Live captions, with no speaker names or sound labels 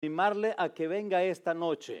Animarle a que venga esta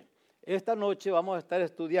noche. Esta noche vamos a estar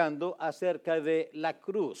estudiando acerca de la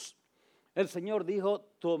cruz. El Señor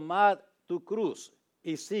dijo, tomad tu cruz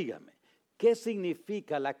y sígame. ¿Qué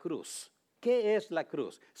significa la cruz? ¿Qué es la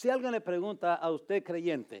cruz? Si alguien le pregunta a usted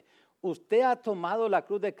creyente, ¿usted ha tomado la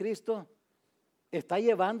cruz de Cristo? ¿Está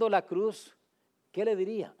llevando la cruz? ¿Qué le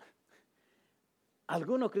diría?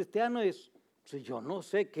 Algunos cristianos dicen, yo no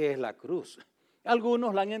sé qué es la cruz.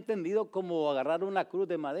 Algunos la han entendido como agarrar una cruz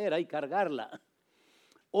de madera y cargarla.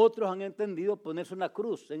 Otros han entendido ponerse una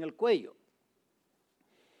cruz en el cuello.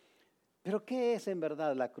 Pero ¿qué es en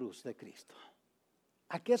verdad la cruz de Cristo?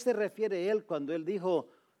 ¿A qué se refiere Él cuando Él dijo,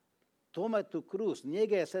 toma tu cruz,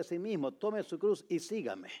 niéguese a sí mismo, tome su cruz y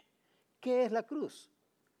sígame? ¿Qué es la cruz?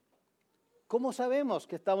 ¿Cómo sabemos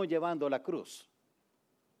que estamos llevando la cruz?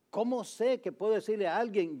 ¿Cómo sé que puedo decirle a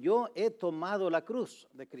alguien, yo he tomado la cruz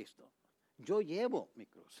de Cristo? Yo llevo mi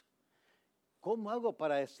cruz. ¿Cómo hago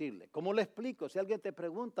para decirle? ¿Cómo le explico? Si alguien te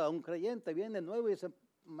pregunta, un creyente viene nuevo y dice,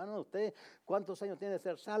 hermano, ¿usted cuántos años tiene de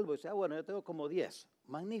ser salvo? Y dice, bueno, yo tengo como 10.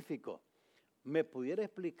 Magnífico. ¿Me pudiera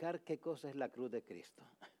explicar qué cosa es la cruz de Cristo?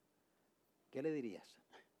 ¿Qué le dirías?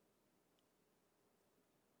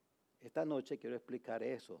 Esta noche quiero explicar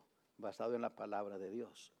eso basado en la palabra de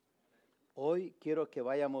Dios. Hoy quiero que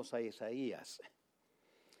vayamos a Isaías.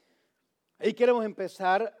 Y queremos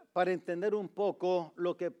empezar para entender un poco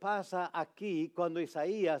lo que pasa aquí cuando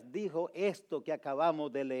Isaías dijo esto que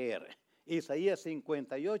acabamos de leer. Isaías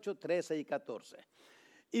 58, 13 y 14.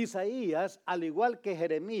 Isaías, al igual que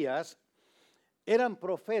Jeremías, eran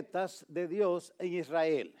profetas de Dios en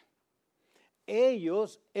Israel.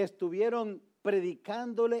 Ellos estuvieron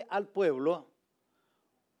predicándole al pueblo,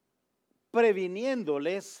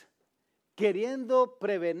 previniéndoles, queriendo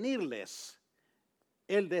prevenirles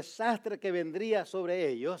el desastre que vendría sobre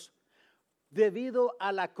ellos debido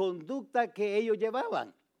a la conducta que ellos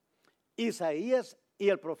llevaban. Isaías y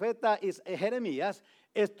el profeta Jeremías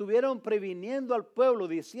estuvieron previniendo al pueblo,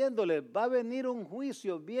 diciéndole, va a venir un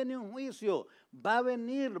juicio, viene un juicio, va a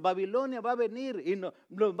venir, Babilonia va a venir y nos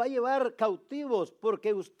va a llevar cautivos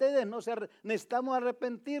porque ustedes necesitamos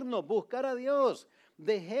arrepentirnos, buscar a Dios,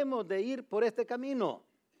 dejemos de ir por este camino.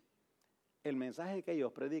 El mensaje que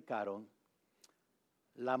ellos predicaron,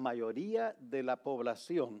 la mayoría de la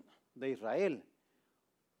población de Israel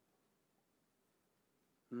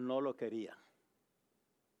no lo quería.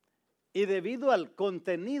 Y debido al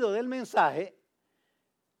contenido del mensaje,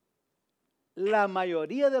 la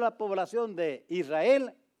mayoría de la población de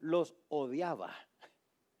Israel los odiaba.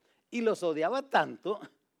 Y los odiaba tanto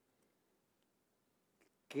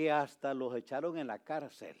que hasta los echaron en la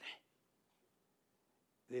cárcel.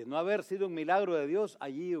 De no haber sido un milagro de Dios,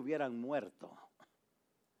 allí hubieran muerto.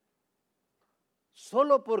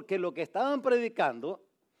 Solo porque lo que estaban predicando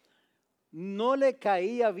no le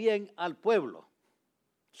caía bien al pueblo.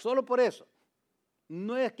 Solo por eso.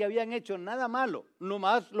 No es que habían hecho nada malo,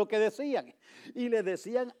 nomás lo que decían. Y le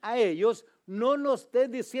decían a ellos, no nos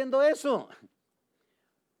estés diciendo eso.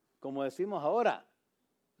 Como decimos ahora,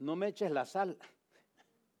 no me eches la sal.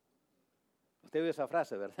 Usted vio esa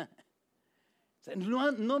frase, ¿verdad?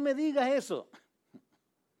 No me digas eso.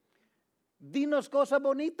 Dinos cosas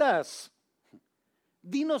bonitas.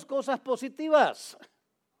 Dinos cosas positivas.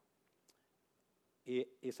 Y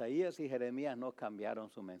Isaías y Jeremías no cambiaron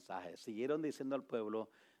su mensaje. Siguieron diciendo al pueblo,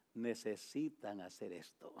 necesitan hacer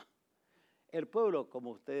esto. El pueblo, como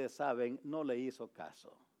ustedes saben, no le hizo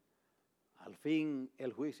caso. Al fin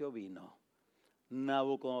el juicio vino.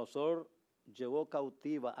 Nabucodonosor llevó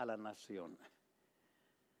cautiva a la nación.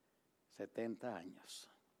 70 años.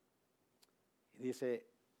 Y dice,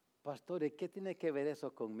 pastores, ¿qué tiene que ver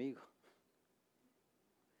eso conmigo?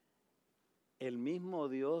 El mismo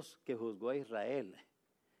Dios que juzgó a Israel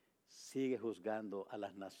sigue juzgando a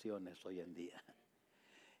las naciones hoy en día.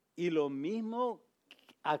 Y las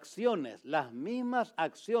mismas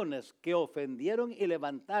acciones que ofendieron y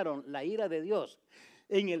levantaron la ira de Dios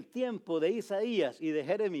en el tiempo de Isaías y de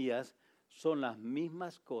Jeremías son las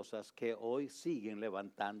mismas cosas que hoy siguen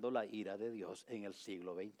levantando la ira de Dios en el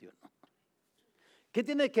siglo XXI. ¿Qué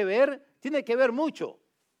tiene que ver? Tiene que ver mucho.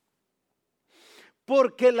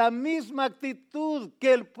 Porque la misma actitud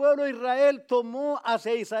que el pueblo de Israel tomó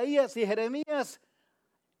hacia Isaías y Jeremías,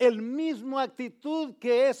 el mismo actitud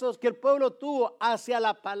que el pueblo tuvo hacia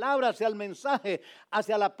la palabra, hacia el mensaje,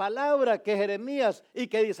 hacia la palabra que Jeremías y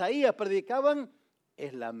que Isaías predicaban,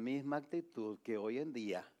 es la misma actitud que hoy en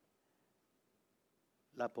día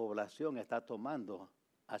la población está tomando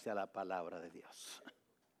hacia la palabra de Dios.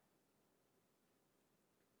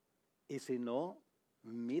 Y si no,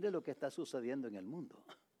 mire lo que está sucediendo en el mundo.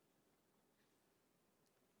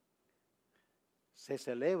 se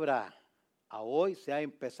celebra, a hoy se ha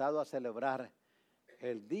empezado a celebrar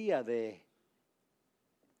el día de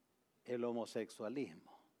el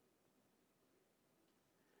homosexualismo.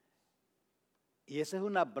 Y esa es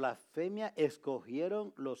una blasfemia.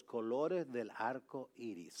 Escogieron los colores del arco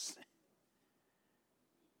iris.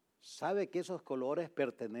 ¿Sabe que esos colores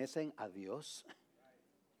pertenecen a Dios?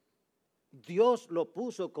 Dios lo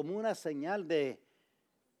puso como una señal de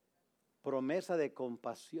promesa de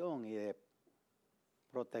compasión y de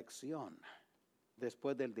protección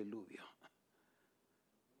después del diluvio.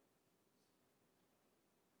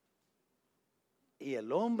 Y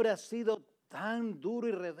el hombre ha sido tan duro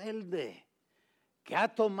y rebelde que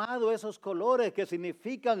ha tomado esos colores que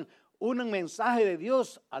significan un mensaje de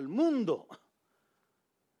Dios al mundo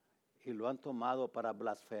y lo han tomado para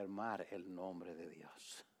blasfemar el nombre de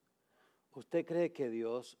Dios. ¿Usted cree que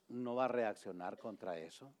Dios no va a reaccionar contra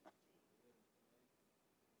eso?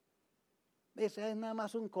 Ese es nada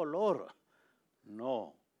más un color.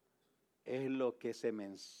 No, es lo que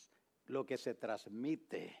se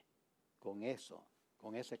transmite con eso,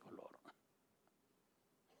 con ese color.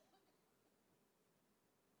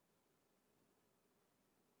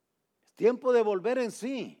 Es tiempo de volver en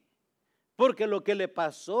sí, porque lo que le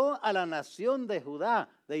pasó a la nación de Judá,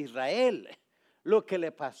 de Israel, lo que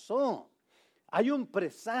le pasó, hay un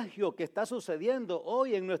presagio que está sucediendo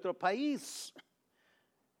hoy en nuestro país.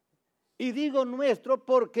 Y digo nuestro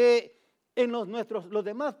porque en los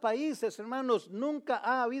demás países, hermanos, nunca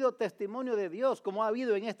ha habido testimonio de Dios como ha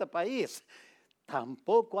habido en este país.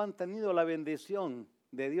 Tampoco han tenido la bendición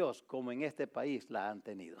de Dios como en este país la han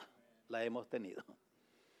tenido, la hemos tenido.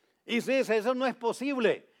 Y si eso no es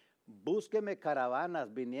posible, búsqueme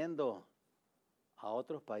caravanas viniendo a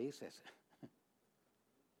otros países.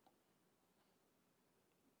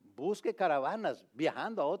 Busque caravanas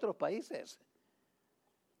viajando a otros países.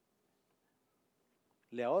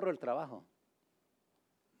 Le ahorro el trabajo.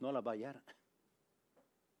 No las va a hallar.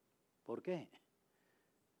 ¿Por qué?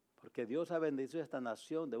 Porque Dios ha bendecido a esta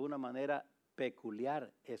nación de una manera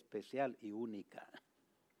peculiar, especial y única.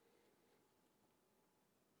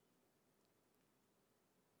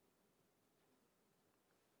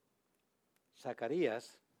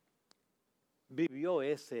 Zacarías vivió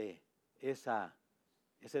ese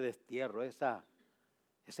destierro,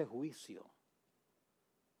 ese juicio.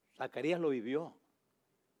 Zacarías lo vivió.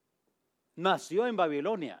 Nació en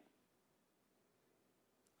Babilonia.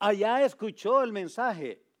 Allá escuchó el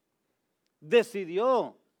mensaje.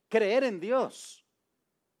 Decidió creer en Dios.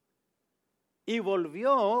 Y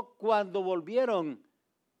volvió cuando volvieron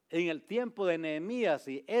en el tiempo de Nehemías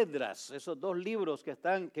y Esdras, esos dos libros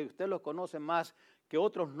que usted los conoce más que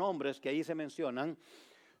otros nombres que ahí se mencionan.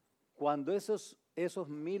 Cuando esos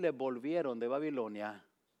miles volvieron de Babilonia,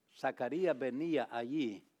 Zacarías venía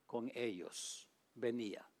allí con ellos.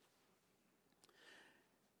 Venía.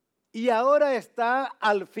 Y ahora está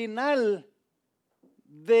al final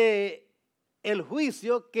de el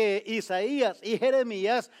juicio que Isaías y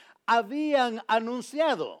Jeremías habían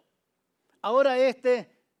anunciado. Ahora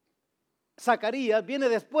Zacarías viene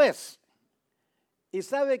después. ¿Y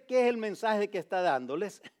sabe qué es el mensaje que está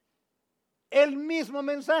dándoles? El mismo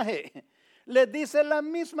mensaje. Les dice la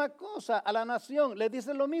misma cosa a la nación. Les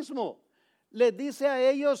dice lo mismo. Les dice a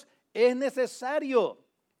ellos, es necesario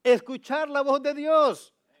escuchar la voz de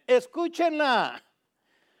Dios. Escúchenla.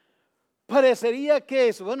 Parecería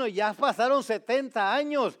que bueno, ya pasaron 70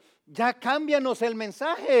 años, ya cámbianos el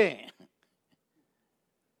mensaje.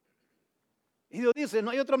 Y Dios dice, no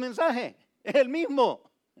hay otro mensaje, es el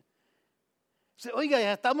mismo. Oiga,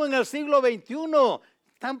 ya estamos en el siglo XXI,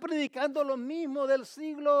 están predicando lo mismo del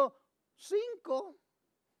siglo V.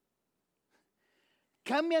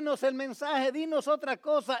 Cámbianos el mensaje, dinos otra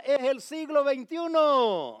cosa, es el siglo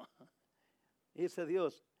XXI. Dice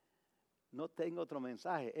Dios, no tengo otro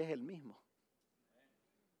mensaje, es el mismo.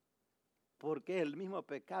 Porque es el mismo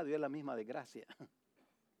pecado y es la misma desgracia.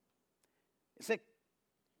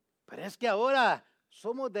 Pero es que ahora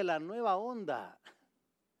somos de la nueva onda.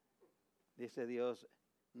 Dice Dios,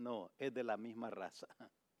 no, es de la misma raza.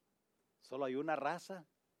 Solo hay una raza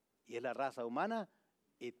y es la raza humana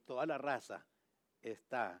y toda la raza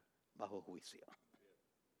está bajo juicio.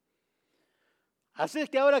 Así es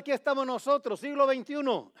que ahora aquí estamos nosotros, siglo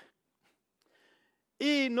XXI.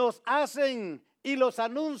 Y nos hacen, y los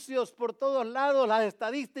anuncios por todos lados, las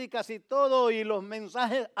estadísticas y todo, y los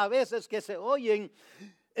mensajes a veces que se oyen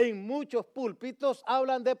en muchos púlpitos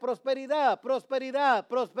hablan de prosperidad, prosperidad,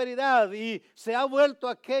 prosperidad. Y se ha vuelto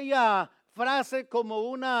aquella frase como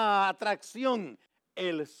una atracción,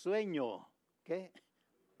 el sueño, ¿qué?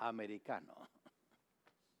 Americano.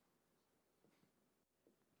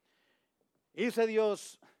 Dice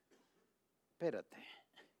Dios, espérate,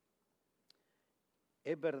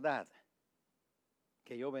 es verdad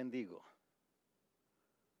que yo bendigo,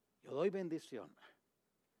 yo doy bendición,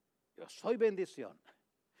 yo soy bendición,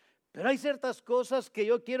 pero hay ciertas cosas que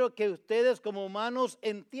yo quiero que ustedes como humanos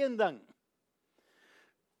entiendan.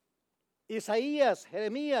 Isaías,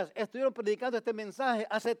 Jeremías estuvieron predicando este mensaje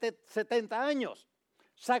hace 70 años.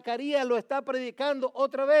 Zacarías lo está predicando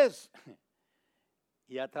otra vez.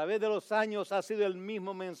 Y a través de los años ha sido el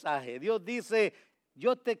mismo mensaje. Dios dice,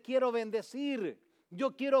 yo te quiero bendecir,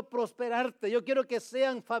 yo quiero prosperarte, yo quiero que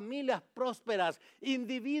sean familias prósperas,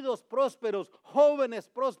 individuos prósperos, jóvenes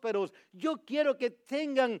prósperos. Yo quiero que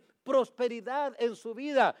tengan prosperidad en su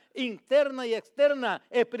vida interna y externa,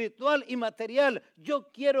 espiritual y material.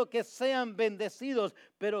 Yo quiero que sean bendecidos,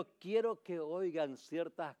 pero quiero que oigan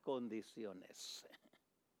ciertas condiciones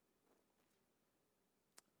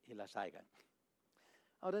y las hagan.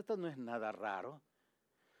 Ahora, esto no es nada raro.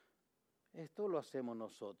 Esto lo hacemos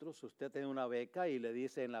nosotros. Usted tiene una beca y le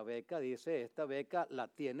dice en la beca, dice, esta beca la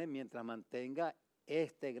tiene mientras mantenga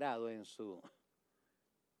este grado en su,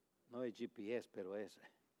 no es GPS, pero es,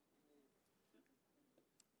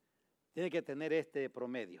 tiene que tener este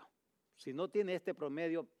promedio. Si no tiene este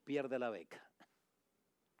promedio, pierde la beca.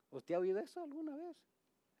 ¿Usted ha oído eso alguna vez?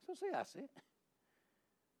 Eso se hace.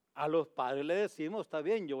 A los padres le decimos, está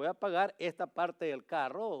bien, yo voy a pagar esta parte del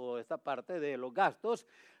carro o esta parte de los gastos,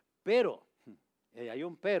 pero, hay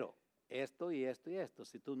un pero, esto y esto y esto.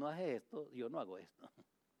 Si tú no haces esto, yo no hago esto.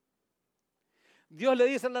 Dios le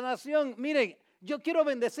dice a la nación, miren, yo quiero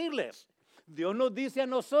bendecirles. Dios nos dice a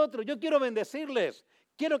nosotros, yo quiero bendecirles.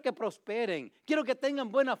 Quiero que prosperen, quiero que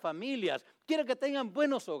tengan buenas familias, quiero que tengan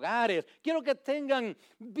buenos hogares, quiero que tengan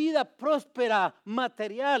vida próspera,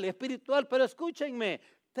 material, espiritual. Pero escúchenme,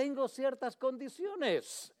 tengo ciertas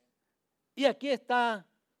condiciones. Y aquí están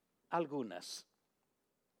algunas.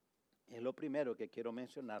 Es lo primero que quiero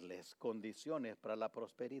mencionarles, condiciones para la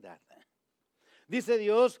prosperidad. Dice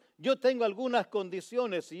Dios, yo tengo algunas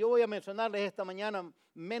condiciones y yo voy a mencionarles esta mañana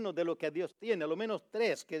menos de lo que Dios tiene, a lo menos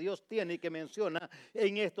 3 que Dios tiene y que menciona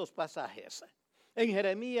en estos pasajes. En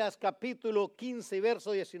Jeremías capítulo 15,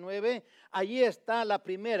 verso 19, allí está la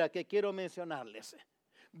primera que quiero mencionarles.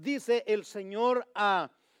 Dice el Señor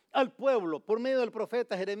al pueblo por medio del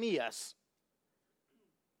profeta Jeremías,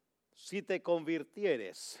 si te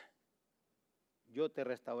convirtieres, yo te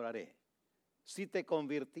restauraré. Si te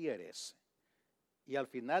convirtieres. Y al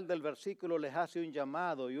final del versículo les hace un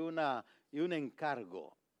llamado y un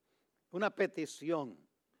encargo, una petición.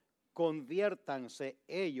 Conviértanse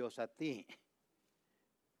ellos a ti,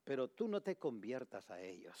 pero tú no te conviertas a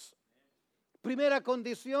ellos. Primera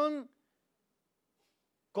condición,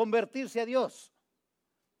 convertirse a Dios.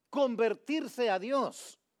 Convertirse a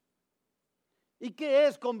Dios. ¿Y qué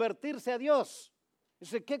es convertirse a Dios?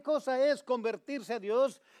 Dice, ¿qué cosa es convertirse a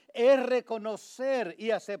Dios? Es reconocer y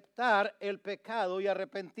aceptar el pecado y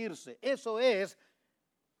arrepentirse. Eso es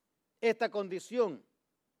esta condición.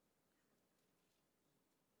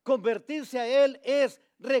 Convertirse a Él es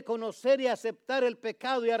reconocer y aceptar el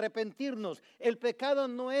pecado y arrepentirnos. El pecado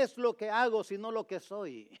no es lo que hago, sino lo que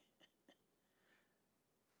soy.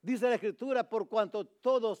 Dice la Escritura, por cuanto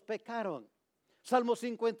todos pecaron. Salmo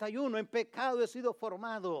 51, en pecado he sido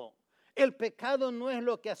formado. El pecado no es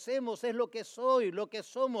lo que hacemos, es lo que soy, lo que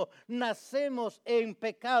somos. Nacemos en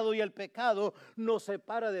pecado y el pecado nos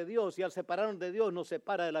separa de Dios. Y al separarnos de Dios nos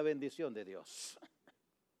separa de la bendición de Dios.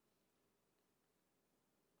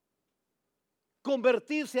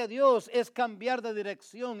 Convertirse a Dios es cambiar de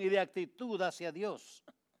dirección y de actitud hacia Dios.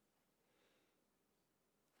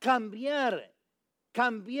 Cambiar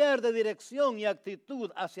de dirección y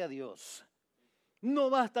actitud hacia Dios. No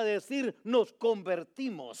basta decir nos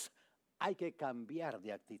convertimos. Hay que cambiar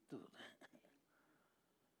de actitud.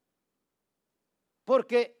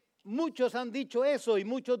 Porque muchos han dicho eso y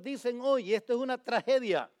muchos dicen hoy, esto es una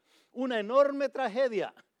tragedia, una enorme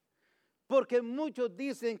tragedia. Porque muchos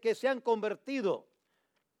dicen que se han convertido,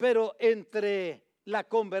 pero entre la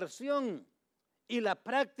conversión y la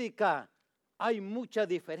práctica hay mucha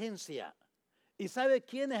diferencia. ¿Y sabe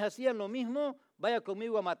quiénes hacían lo mismo? Vaya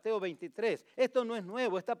conmigo a Mateo 23. Esto no es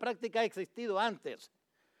nuevo, esta práctica ha existido antes.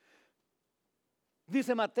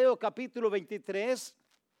 Dice Mateo capítulo 23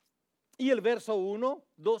 y el verso 1,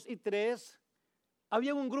 2 y 3.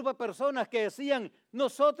 Había un grupo de personas que decían,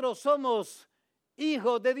 nosotros somos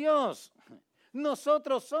hijos de Dios.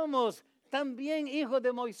 Nosotros somos también hijos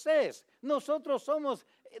de Moisés. Nosotros somos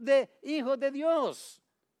hijos de Dios.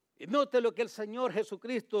 Y note lo que el Señor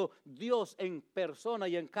Jesucristo, Dios en persona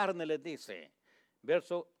y en carne, les dice.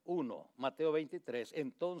 Verso 1, Mateo 23.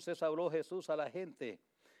 Entonces habló Jesús a la gente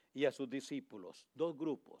y a sus discípulos. Dos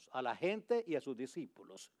grupos, a la gente y a sus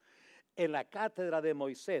discípulos. En la cátedra de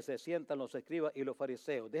Moisés se sientan los escribas y los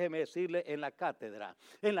fariseos. Déjeme decirle, en la cátedra.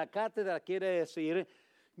 En la cátedra quiere decir,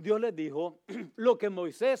 Dios les dijo, lo que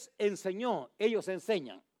Moisés enseñó, ellos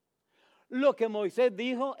enseñan. Lo que Moisés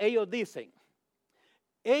dijo, ellos dicen.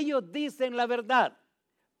 Ellos dicen la verdad,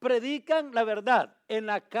 predican la verdad. En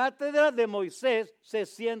la cátedra de Moisés se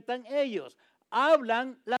sientan ellos,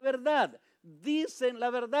 hablan la verdad, dicen la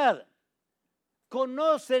verdad,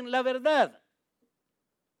 conocen la verdad.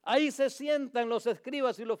 Ahí se sientan los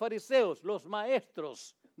escribas y los fariseos, los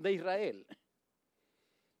maestros de Israel.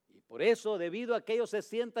 Y por eso, debido a que ellos se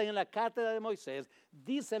sientan en la cátedra de Moisés,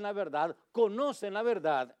 dicen la verdad, conocen la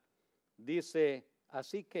verdad, dice,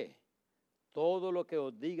 así que todo lo que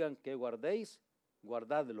os digan que guardéis,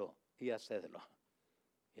 guardadlo y hacedlo.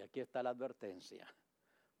 Y aquí está la advertencia.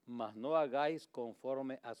 Mas no hagáis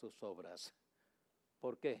conforme a sus obras.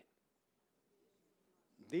 ¿Por qué?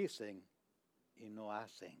 Dicen y no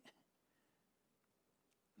hacen.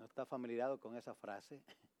 ¿No está familiarizado con esa frase?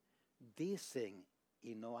 Dicen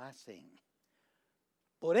y no hacen.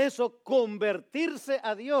 Por eso, convertirse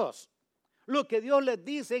a Dios. Lo que Dios les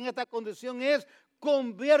dice en esta condición es,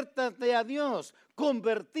 conviértate a Dios.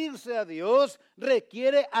 Convertirse a Dios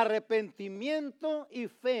requiere arrepentimiento y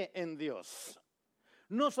fe en Dios.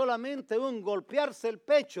 No solamente un golpearse el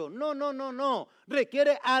pecho, no.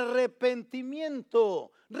 Requiere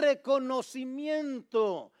arrepentimiento,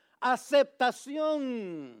 reconocimiento,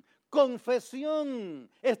 aceptación,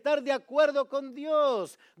 confesión, estar de acuerdo con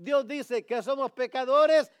Dios. Dios dice que somos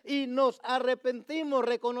pecadores y nos arrepentimos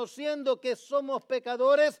reconociendo que somos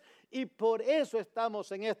pecadores y por eso estamos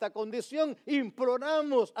en esta condición.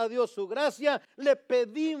 Imploramos a Dios su gracia, le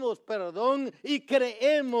pedimos perdón y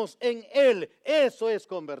creemos en Él. Eso es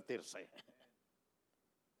convertirse.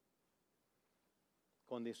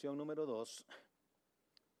 Condición número 2.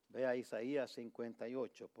 Vea Isaías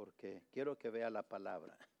 58 porque quiero que vea la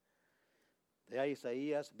palabra. Vea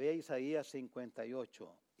Isaías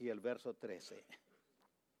 58 y el verso 13.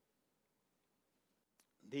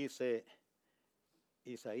 Dice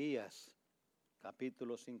Isaías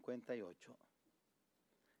capítulo 58,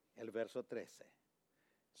 el verso 13.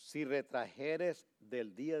 Si retrajeres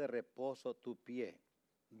del día de reposo tu pie,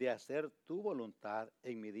 de hacer tu voluntad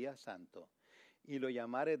en mi día santo, y lo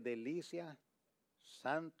llamares delicia,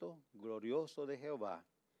 santo, glorioso de Jehová,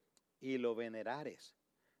 y lo venerares,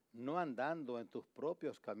 no andando en tus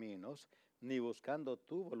propios caminos, ni buscando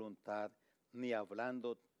tu voluntad, ni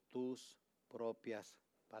hablando tus propias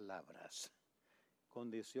palabras.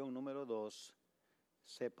 Condición número 2,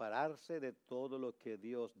 separarse de todo lo que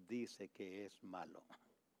Dios dice que es malo.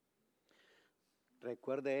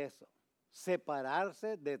 Recuerde eso,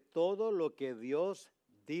 separarse de todo lo que Dios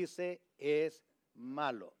dice es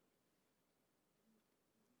malo.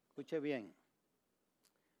 Escuche bien,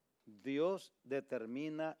 Dios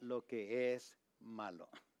determina lo que es malo.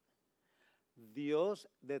 Dios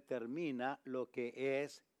determina lo que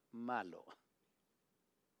es malo.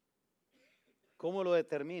 ¿Cómo lo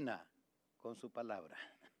determina? Con su palabra.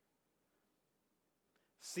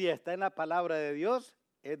 Si está en la palabra de Dios,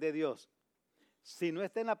 es de Dios. Si no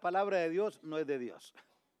está en la palabra de Dios, no es de Dios.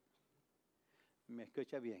 ¿Me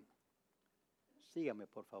escucha bien? Sígame,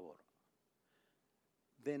 por favor.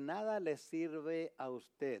 De nada le sirve a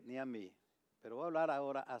usted, ni a mí, pero voy a hablar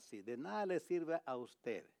ahora así. De nada le sirve a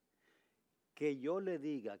usted que yo le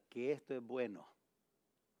diga que esto es bueno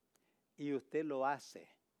y usted lo hace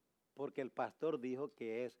porque el pastor dijo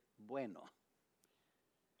que es bueno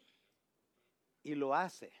y lo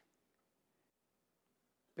hace.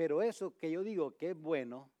 Pero eso que yo digo que es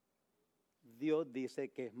bueno, Dios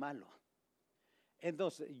dice que es malo.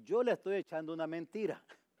 Entonces yo le estoy echando una mentira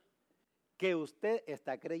que usted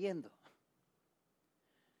está creyendo.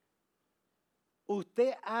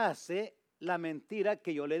 Usted hace la mentira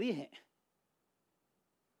que yo le dije,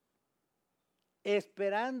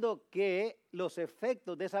 esperando que los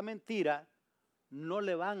efectos de esa mentira no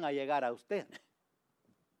le van a llegar a usted.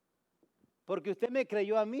 Porque usted me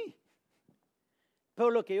creyó a mí. Pero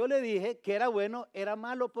lo que yo le dije que era bueno, era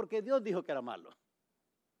malo porque Dios dijo que era malo.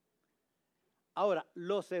 Ahora,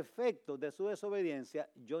 los efectos de su desobediencia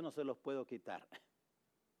yo no se los puedo quitar.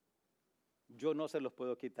 Yo no se los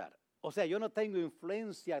puedo quitar. O sea, yo no tengo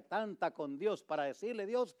influencia tanta con Dios para decirle,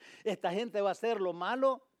 Dios, esta gente va a hacer lo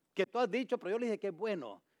malo que tú has dicho, pero yo le dije que es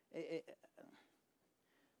bueno.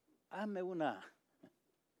 Dame una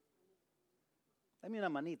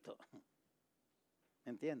manito.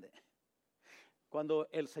 ¿Me entiende? Cuando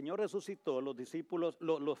el Señor resucitó, los discípulos,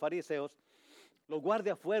 los fariseos, los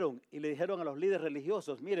guardias fueron y le dijeron a los líderes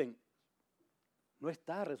religiosos, miren, No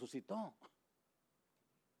está, resucitó.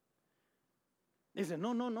 Dice,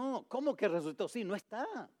 no, ¿cómo que resucitó? Sí, no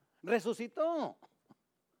está, resucitó,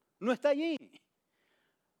 no está allí.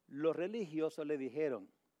 Los religiosos le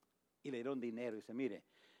dijeron y le dieron dinero. Dice, mire,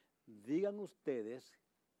 digan ustedes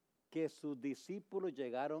que sus discípulos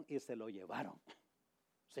llegaron y se lo llevaron.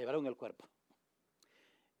 Se llevaron el cuerpo.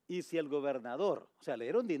 Y si el gobernador, o sea, le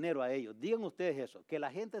dieron dinero a ellos, digan ustedes eso, que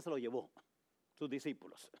la gente se lo llevó, sus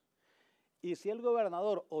discípulos. Y si el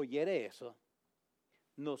gobernador oyere eso,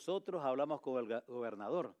 nosotros hablamos con el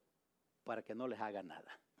gobernador para que no les haga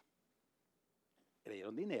nada. Le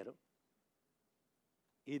dieron dinero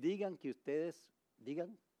y digan que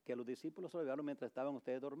los discípulos se lo llevaron mientras estaban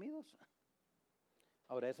ustedes dormidos.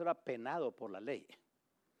 Ahora, eso era penado por la ley.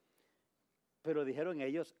 Pero dijeron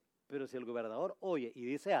ellos, pero si el gobernador oye y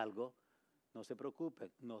dice algo, no se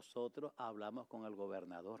preocupen, nosotros hablamos con el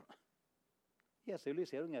gobernador. Y así lo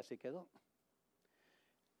hicieron y así quedó.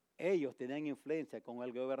 Ellos tenían influencia con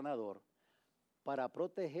el gobernador para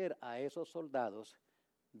proteger a esos soldados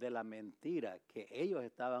de la mentira que ellos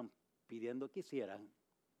estaban pidiendo que hicieran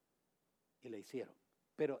y le hicieron.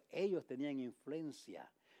 Pero ellos tenían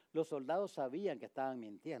influencia. Los soldados sabían que estaban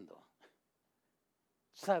mintiendo.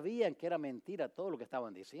 Sabían que era mentira todo lo que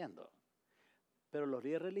estaban diciendo. Pero los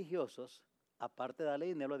líderes religiosos, aparte de la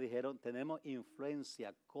ley, le dijeron, tenemos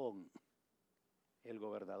influencia con el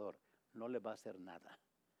gobernador. No les va a hacer nada.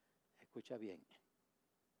 Escucha bien.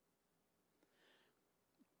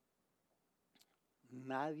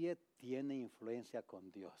 Nadie tiene influencia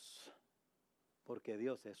con Dios, porque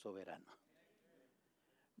Dios es soberano.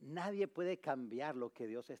 Nadie puede cambiar lo que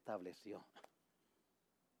Dios estableció.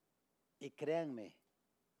 Y créanme,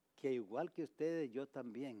 que igual que ustedes, yo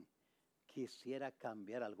también quisiera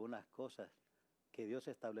cambiar algunas cosas que Dios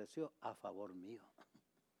estableció a favor mío.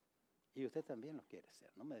 Y usted también lo quiere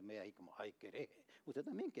hacer. No me vea ahí como, ay, queré. Usted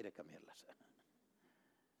también quiere cambiarlas.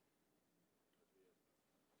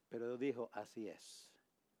 Pero Dios dijo, así es.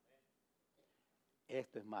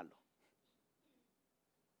 Esto es malo.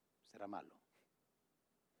 Será malo.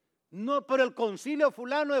 No, pero el concilio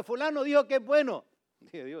fulano de fulano dijo que es bueno.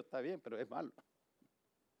 Dije, Dios, está bien, pero es malo.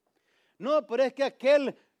 No, pero es que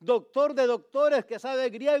aquel doctor de doctores que sabe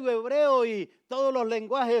griego, hebreo y todos los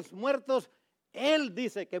lenguajes muertos, él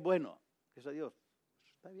dice que es bueno. Dice Dios,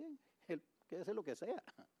 está bien, él que hace lo que sea.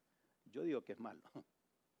 Yo digo que es malo.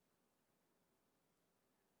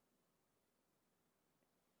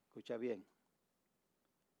 Escucha bien.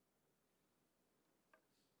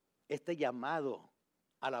 Este llamado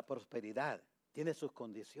a la prosperidad tiene sus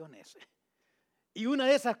condiciones. Y una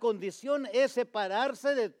de esas condiciones es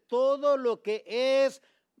separarse de todo lo que es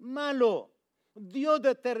malo. Dios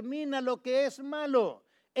determina lo que es malo.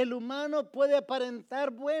 El humano puede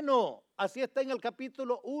aparentar bueno. Así está en el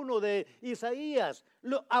capítulo 1 de Isaías.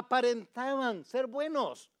 Lo aparentaban ser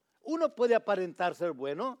buenos. Uno puede aparentar ser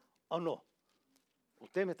bueno o no.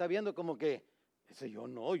 Usted me está viendo como que,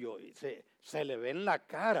 dice, se le ve en la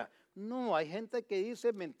cara. No, hay gente que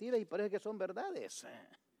dice mentiras y parece que son verdades.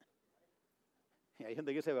 Y hay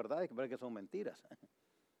gente que dice verdades que parece que son mentiras.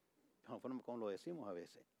 Como lo decimos a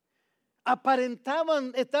veces.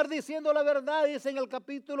 Aparentaban estar diciendo la verdad, dice en el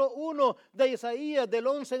capítulo 1 de Isaías, del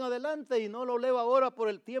 11 en adelante, y no lo leo ahora por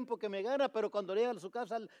el tiempo que me gana, pero cuando llegue a su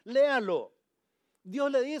casa, léalo.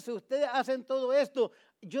 Dios le dice, ustedes hacen todo esto,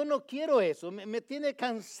 yo no quiero eso, me tiene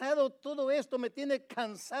cansado todo esto, me tiene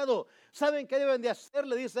cansado. ¿Saben qué deben de hacer?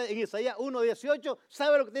 Le dice en Isaías 1:18,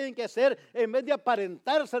 ¿saben lo que tienen que hacer? En vez de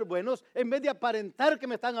aparentar ser buenos, en vez de aparentar que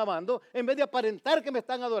me están amando, en vez de aparentar que me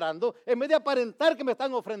están adorando, en vez de aparentar que me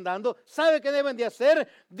están ofrendando, ¿saben qué deben de hacer?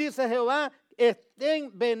 Dice Jehová,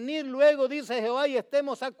 venid luego, dice Jehová, y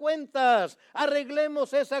estemos a cuentas,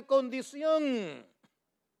 arreglemos esa condición.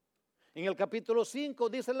 En el capítulo 5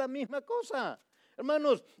 dice la misma cosa.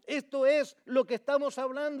 Hermanos, esto es lo que estamos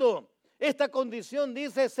hablando. Esta condición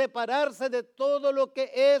dice separarse de todo lo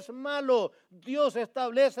que es malo. Dios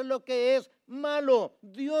establece lo que es malo.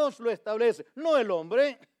 Dios lo establece, no el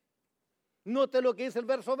hombre. Note lo que dice el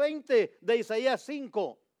verso 20 de Isaías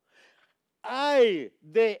 5. Ay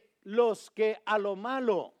de los que a lo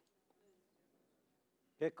malo,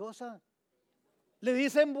 ¿qué cosa? Le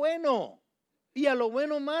dicen bueno. Y a lo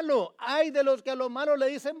bueno malo. Hay de los que a lo malo le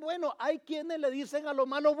dicen bueno. Hay quienes le dicen a lo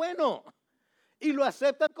malo bueno. Y lo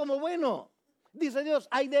aceptan como bueno. Dice Dios,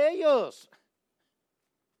 hay de ellos.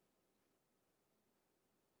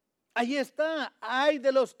 Ahí está. Hay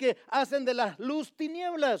de los que hacen de la luz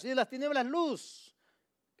tinieblas y de las tinieblas luz.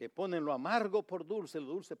 Que ponen lo amargo por dulce,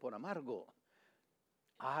 lo dulce por amargo.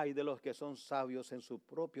 Hay de los que son sabios en sus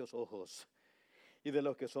propios ojos y de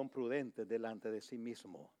los que son prudentes delante de sí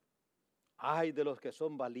mismo. Ay de los que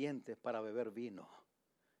son valientes para beber vino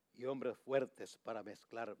y hombres fuertes para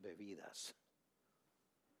mezclar bebidas.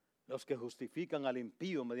 Los que justifican al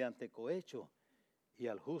impío mediante cohecho y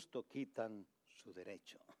al justo quitan su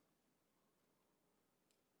derecho.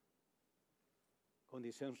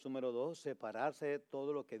 Condición número 2, separarse de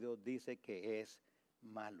todo lo que Dios dice que es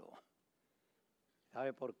malo.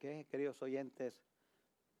 ¿Sabe por qué, queridos oyentes?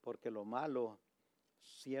 Porque lo malo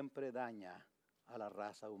siempre daña a la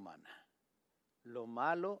raza humana. Lo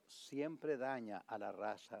malo siempre daña a la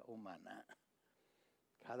raza humana.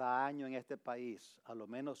 Cada año en este país, a lo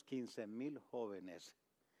menos 15,000 jóvenes,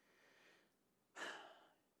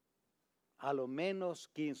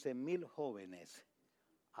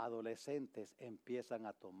 adolescentes empiezan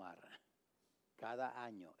a tomar. Cada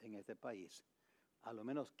año en este país, a lo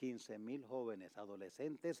menos 15,000 jóvenes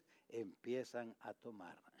adolescentes empiezan a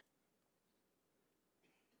tomar.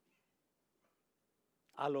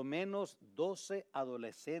 A lo menos 12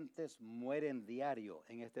 adolescentes mueren diario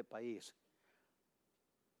en este país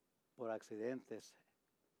por accidentes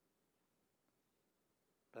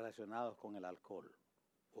relacionados con el alcohol.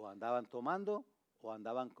 O andaban tomando, o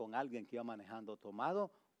andaban con alguien que iba manejando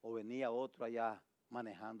tomado, o venía otro allá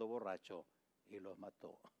manejando borracho y los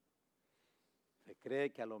mató. Se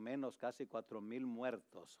cree que a lo menos casi 4,000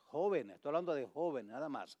 muertos, jóvenes, estoy hablando de jóvenes, nada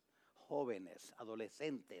más, jóvenes,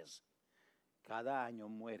 adolescentes, cada año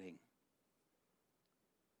mueren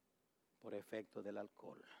por efecto del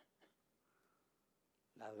alcohol.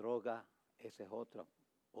 La droga, ese es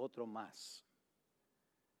otro más.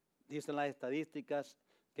 Dicen las estadísticas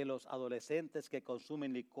que los adolescentes que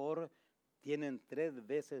consumen licor tienen 3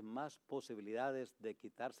 veces más posibilidades de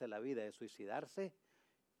quitarse la vida, de suicidarse,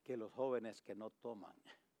 que los jóvenes que no toman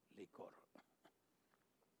licor.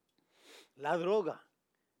 La droga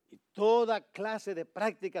y toda clase de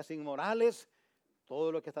prácticas inmorales,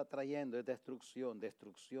 todo lo que está trayendo es destrucción,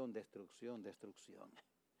 destrucción, destrucción, destrucción.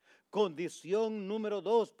 Condición número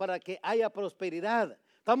 2 para que haya prosperidad.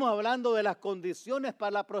 Estamos hablando de las condiciones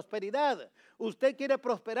para la prosperidad. Usted quiere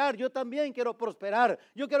prosperar, yo también quiero prosperar.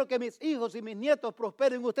 Yo quiero que mis hijos y mis nietos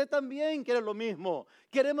prosperen. Usted también quiere lo mismo.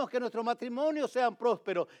 Queremos que nuestros matrimonios sean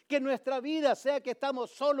prósperos, que nuestra vida, sea que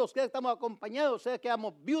estamos solos, que estamos acompañados, sea que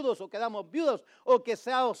quedamos viudos o quedamos viudos, o que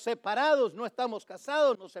seamos separados, no estamos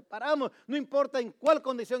casados, nos separamos, no importa en cuál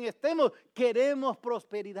condición estemos, queremos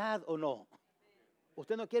prosperidad o no.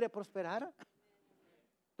 ¿Usted no quiere prosperar?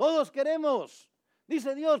 Todos queremos.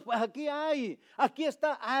 Dice Dios, pues aquí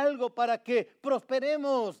está algo para que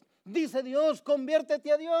prosperemos. Dice Dios,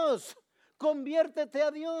 conviértete a Dios, conviértete a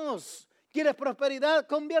Dios. ¿Quieres prosperidad?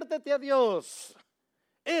 Conviértete a Dios.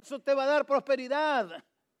 Eso te va a dar prosperidad.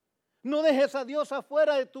 No dejes a Dios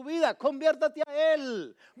afuera de tu vida, conviértete a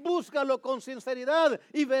Él. Búscalo con sinceridad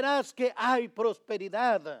y verás que hay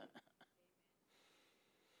prosperidad.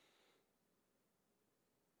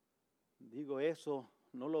 Digo eso,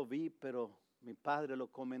 no lo vi, pero mi padre lo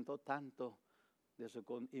comentó tanto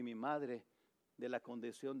y mi madre de la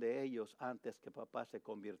condición de ellos antes que papá se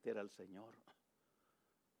convirtiera al Señor.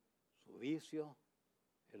 Su vicio,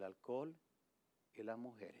 el alcohol y las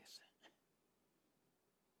mujeres.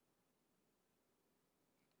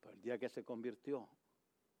 Pero el día que se convirtió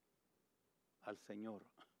al Señor,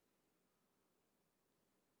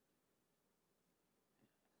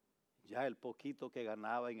 ya el poquito que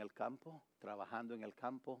ganaba en el campo, trabajando en el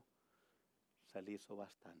campo, se le hizo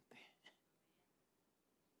bastante.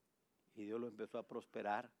 Y Dios lo empezó a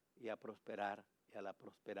prosperar y a prosperar y a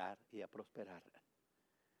prosperar y a prosperar.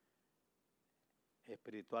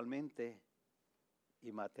 Espiritualmente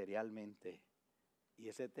y materialmente. Y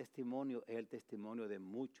ese testimonio es el testimonio de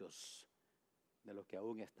muchos de los que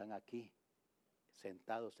aún están aquí,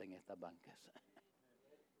 sentados en estas bancas.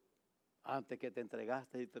 Antes que te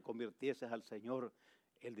entregaste y te convirtieses al Señor,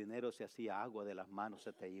 el dinero se hacía agua de las manos,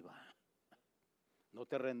 se te iba. No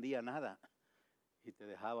te rendía nada y te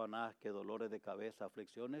dejaba nada que dolores de cabeza,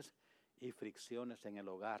 aflicciones y fricciones en el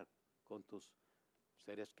hogar con tus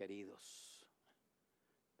seres queridos.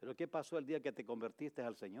 Pero ¿qué pasó el día que te convertiste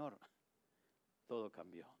al Señor? Todo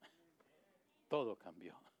cambió. Todo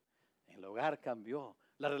cambió. El hogar cambió,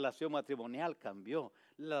 la relación matrimonial cambió,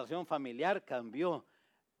 la relación familiar cambió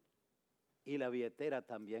y la billetera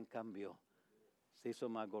también cambió. Se hizo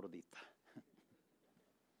más gordita.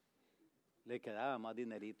 Le quedaba más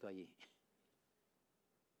dinerito allí.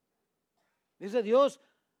 Dice Dios,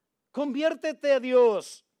 conviértete a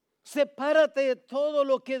Dios. Sepárate de todo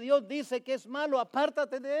lo que Dios dice que es malo.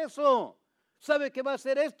 Apártate de eso. ¿Sabe qué va a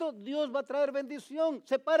hacer esto? Dios va a traer bendición.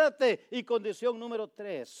 Sepárate. Y condición número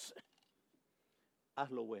 3. Haz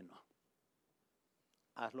lo bueno.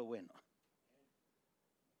 Haz lo bueno.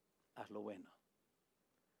 haz lo bueno.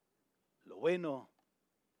 Lo bueno,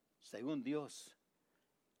 según Dios,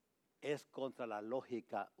 es contra la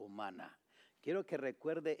lógica humana. Quiero que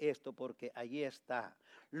recuerde esto porque allí está.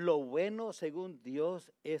 Lo bueno, según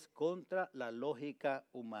Dios, es contra la lógica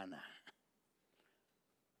humana.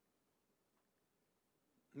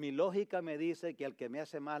 Mi lógica me dice que al que me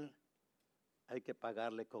hace mal, hay que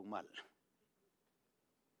pagarle con mal.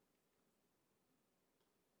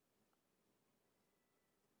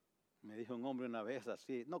 Me dijo un hombre una vez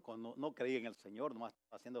así, no creí en el Señor, nomás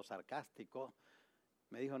estaba siendo sarcástico.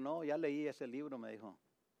 Me dijo, no, ya leí ese libro, me dijo.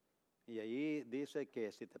 Y allí dice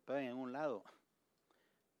que si te pegan en un lado,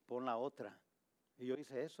 pon la otra. Y yo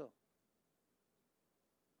hice eso.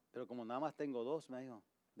 Pero como nada más tengo dos, me dijo,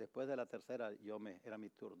 después de la tercera era mi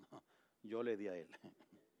turno. Yo le di a él.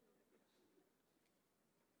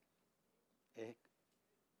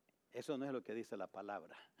 Eso no es lo que dice la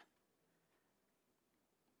palabra.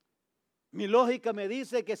 Mi lógica me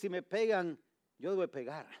dice que si me pegan, yo debo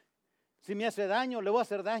pegar. Si me hace daño, le voy a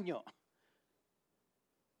hacer daño.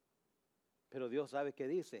 Pero Dios sabe qué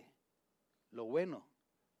dice. Lo bueno.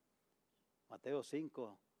 Mateo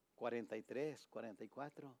 5, 43,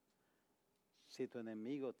 44. Si tu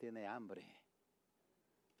enemigo tiene hambre,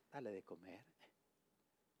 dale de comer.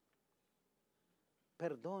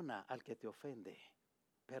 Perdona al que te ofende.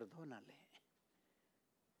 Perdónale.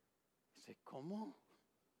 Dice, ¿cómo?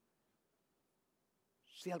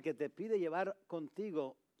 Si al que te pide llevar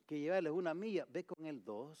contigo, que llevarles 1 milla, ve con él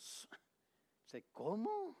 2. Dice,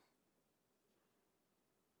 ¿cómo?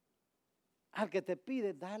 Al que te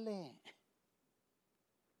pide, dale.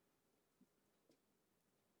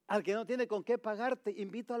 Al que no tiene con qué pagarte,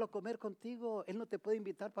 invítalo a comer contigo. Él no te puede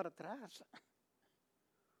invitar para atrás.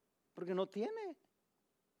 Porque no tiene.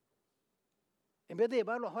 En vez de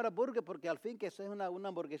llevarlo a Hora Burger, porque al fin que eso es una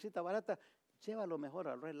hamburguesita barata, llévalo mejor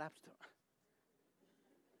al Red Lobster.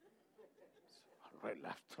 Al Red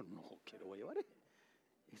Lobster no quiero llevar.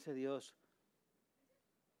 Dice Dios,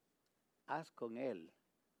 haz con él.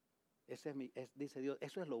 Dice Dios,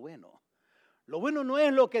 eso es lo bueno. Lo bueno no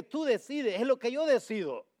es lo que tú decides, es lo que yo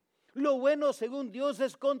decido. Lo bueno, según Dios,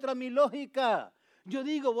 es contra mi lógica. Yo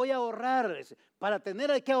digo, voy a ahorrar. Para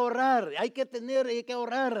tener hay que ahorrar. Hay que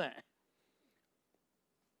ahorrar.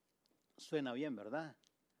 Suena bien, ¿verdad?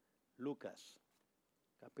 Lucas,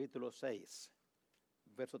 capítulo 6,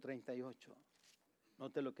 verso 38.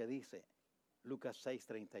 Note lo que dice. Lucas 6,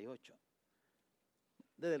 38.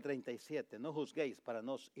 Desde el 37. No juzguéis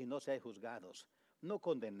y no seáis juzgados. No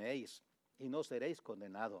condenéis y no seréis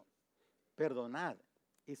condenados. Perdonad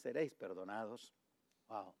y seréis perdonados.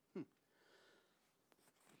 Wow.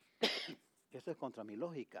 Eso es contra mi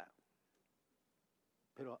lógica.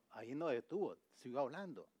 Pero ahí no detuvo, sigo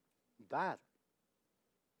hablando. Dad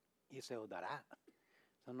y se os dará.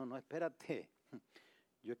 No, espérate.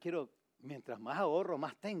 Yo quiero, mientras más ahorro,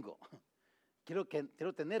 más tengo. Quiero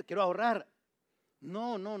ahorrar.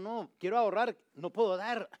 No, quiero ahorrar, no puedo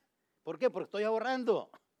dar. ¿Por qué? Porque estoy ahorrando.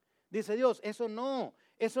 Dice Dios, eso no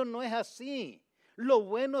es así. Lo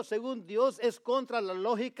bueno, según Dios, es contra la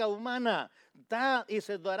lógica humana. Da y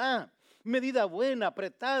se dará. Medida buena,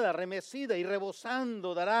 apretada, remecida y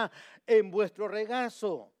rebosando dará en vuestro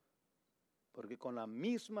regazo. Porque con la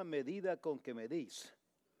misma medida con que medís,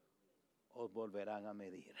 os volverán a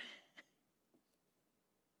medir.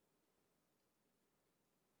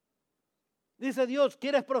 Dice Dios,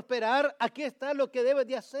 ¿quieres prosperar? Aquí está lo que debes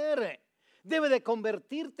de hacer. Debes de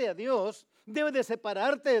convertirte a Dios. Debes de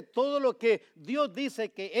separarte de todo lo que Dios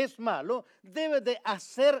dice que es malo. Debes de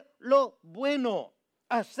hacer lo bueno.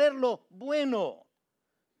 Hacerlo bueno.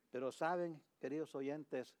 Pero saben, queridos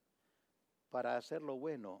oyentes, para hacer lo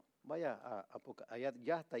bueno, vaya allá,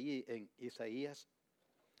 ya está allí en Isaías.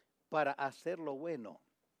 Para hacer lo bueno,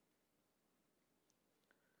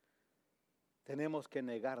 tenemos que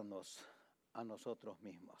negarnos a nosotros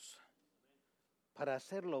mismos. Para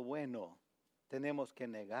hacer lo bueno, tenemos que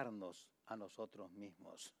negarnos a nosotros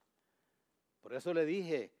mismos. Por eso le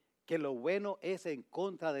dije que lo bueno es en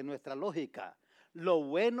contra de nuestra lógica. Lo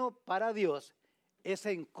bueno para Dios es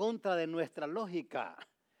en contra de nuestra lógica,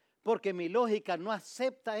 porque mi lógica no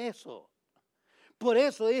acepta eso. Por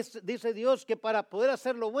eso dice Dios que para poder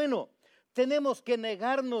hacer lo bueno, tenemos que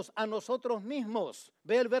negarnos a nosotros mismos.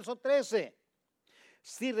 Ve el verso 13.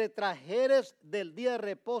 Si retrajeres del día de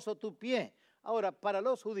reposo tu pie. Ahora, para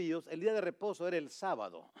los judíos, el día de reposo era el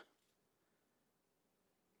sábado.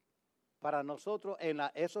 Para nosotros,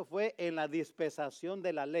 eso fue en la dispensación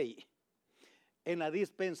de la ley. En la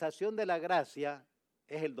dispensación de la gracia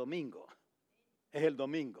es el domingo. Es el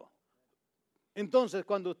domingo. Entonces,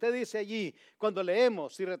 cuando usted dice allí, cuando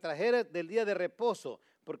leemos, si retrajeres del día de reposo,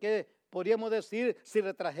 Porque podríamos decir, si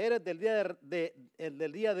retrajeres del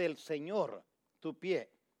día del Señor tu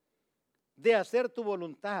pie, de hacer tu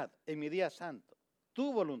voluntad en mi día santo,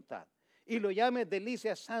 tu voluntad, y lo llames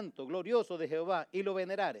delicia santo, glorioso de Jehová, y lo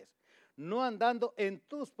venerares, no andando en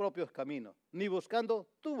tus propios caminos, ni buscando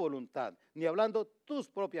tu voluntad, ni hablando tus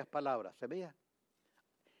propias palabras. ¿Se veía?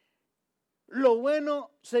 Lo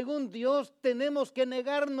bueno, según Dios, tenemos que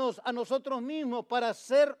negarnos a nosotros mismos para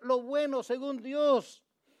hacer lo bueno, según Dios.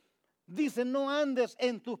 Dice, no andes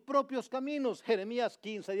en tus propios caminos. Jeremías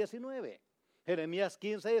 15:19. Jeremías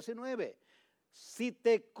 15:19. Si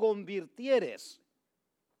te convirtieres,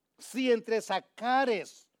 si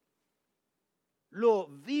entresacares lo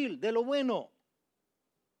vil de lo bueno,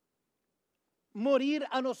 morir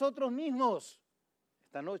a nosotros mismos.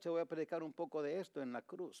 Esta noche voy a predicar un poco de esto en la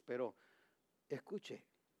cruz, pero escuche,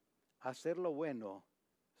 hacer lo bueno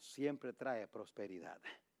siempre trae prosperidad.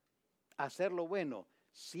 Hacer lo bueno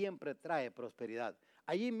siempre trae prosperidad.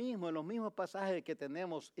 Allí mismo, en los mismos pasajes que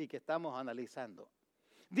tenemos y que estamos analizando.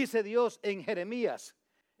 Dice Dios en Jeremías,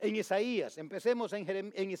 en Isaías, empecemos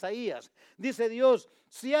en Isaías. Dice Dios,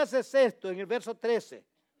 si haces esto, en el verso 13,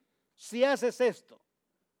 si haces esto,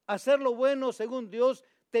 hacer lo bueno según Dios,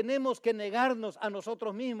 tenemos que negarnos a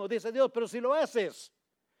nosotros mismos. Dice Dios, pero si lo haces,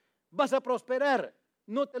 vas a prosperar.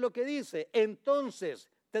 Note lo que dice, entonces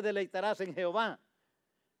te deleitarás en Jehová.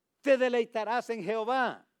 Te deleitarás en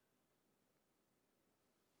Jehová.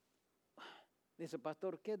 Dice,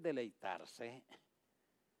 pastor, ¿qué es deleitarse?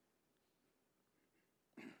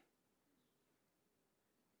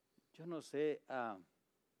 Yo no sé,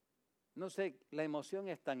 la emoción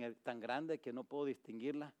es tan grande que no puedo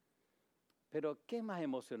distinguirla. Pero ¿qué es más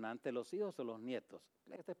emocionante, los hijos o los nietos?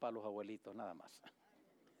 Este es para los abuelitos nada más.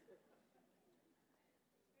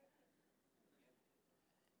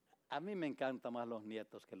 A mí me encantan más los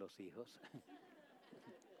nietos que los hijos.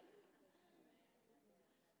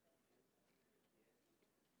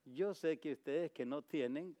 Yo sé que ustedes que no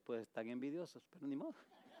tienen, pues están envidiosos, pero ni modo.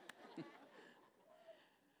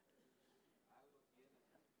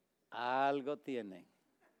 Algo tienen.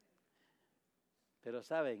 Pero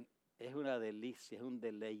saben, es una delicia, es un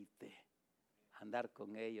deleite andar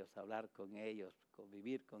con ellos, hablar con ellos,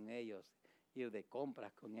 convivir con ellos, ir de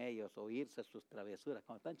compras con ellos, oírse sus travesuras.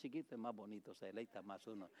 Cuando están chiquitos es más bonito, se deleita más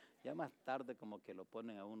uno. Ya más tarde como que lo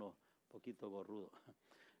ponen a uno un poquito gorrudo.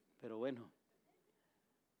 Pero bueno,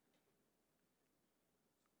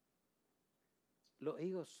 los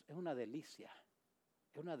hijos es una delicia,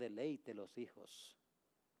 es una deleite los hijos.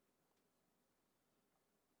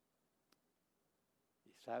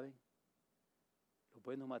 ¿Y saben? Los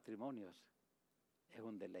buenos matrimonios es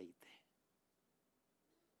un deleite.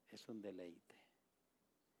 Es un deleite.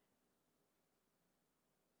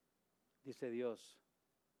 Dice Dios,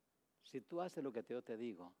 si tú haces lo que yo te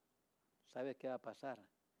digo, ¿sabes qué va a pasar?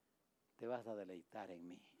 Te vas a deleitar en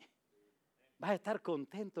mí. Vas a estar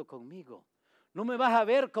contento conmigo. No me vas a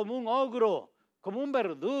ver como un ogro, como un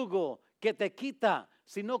verdugo que te quita,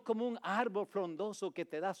 sino como un árbol frondoso que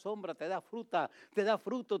te da sombra, te da fruta, te da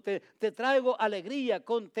fruto, te traigo alegría,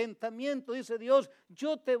 contentamiento. Dice Dios,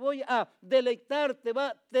 yo te voy a deleitar,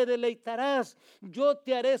 te deleitarás, yo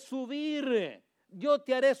te haré subir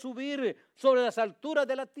sobre las alturas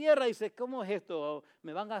de la tierra. Dice, ¿cómo es esto?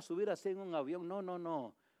 ¿Me van a subir así en un avión?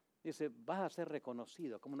 No. Dice, vas a ser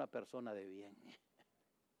reconocido como una persona de bien.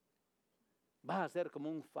 Vas a ser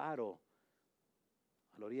como un faro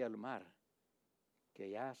a la orilla del mar, que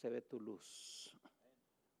ya se ve tu luz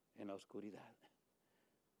en la oscuridad.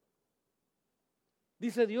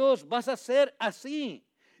 Dice Dios, vas a ser así,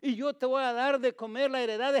 y yo te voy a dar de comer la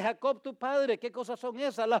heredad de Jacob tu padre. ¿Qué cosas son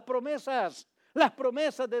esas? Las promesas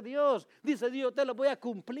de Dios. Dice Dios, te las voy a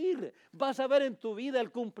cumplir. Vas a ver en tu vida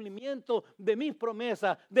el cumplimiento de mis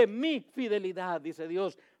promesas, de mi fidelidad, dice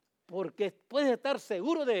Dios. Porque puedes estar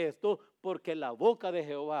seguro de esto, porque la boca de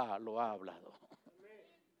Jehová lo ha hablado.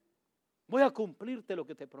 Voy a cumplirte lo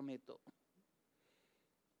que te prometo.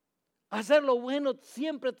 Hacer lo bueno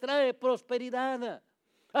siempre trae prosperidad.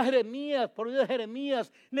 A Jeremías, por medio de Jeremías,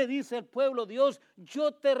 le dice al pueblo, Dios,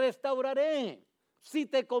 yo te restauraré. Si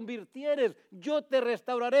te convirtieres, yo te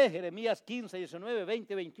restauraré. Jeremías 15, 19,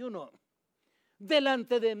 20, 21.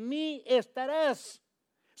 Delante de mí estarás.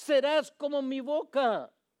 Serás como mi boca.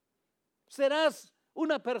 Serás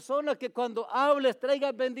una persona que cuando hables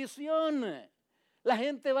traiga bendición. La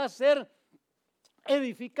gente va a ser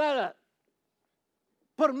edificada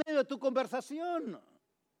por medio de tu conversación.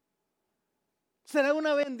 Será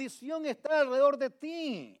una bendición estar alrededor de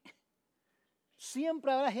ti.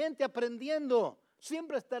 Siempre habrá gente aprendiendo.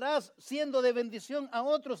 Siempre estarás siendo de bendición a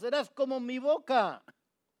otros. Serás como mi boca.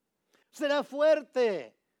 serás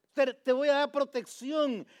fuerte, te voy a dar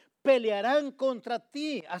protección, pelearán contra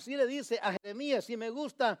ti. Así le dice a Jeremías, y me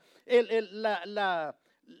gusta la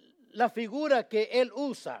figura que él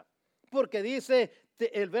usa, porque dice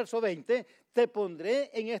el verso 20, te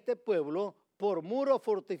pondré en este pueblo por muro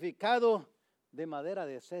fortificado de madera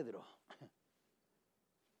de cedro.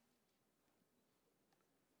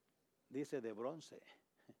 Dice de bronce,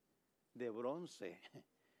 de bronce.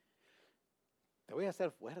 Te voy a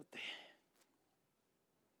hacer fuerte.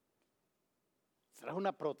 Será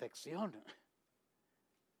una protección.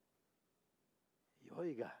 Y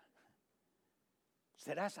oiga,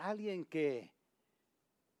 serás alguien que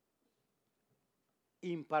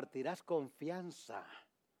impartirás confianza.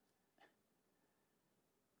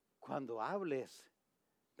 Cuando hables,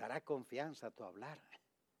 dará confianza a tu hablar.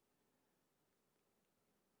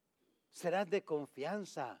 Serás de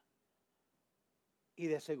confianza y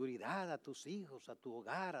de seguridad a tus hijos, a tu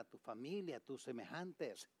hogar, a tu familia, a tus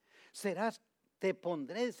semejantes. Te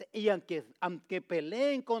pondré, y aunque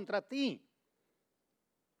peleen contra ti,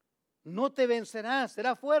 no te vencerás,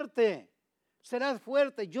 serás fuerte. Serás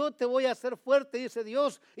fuerte, yo te voy a hacer fuerte, dice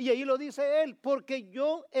Dios. Y ahí lo dice Él, porque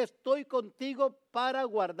yo estoy contigo para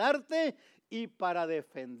guardarte y para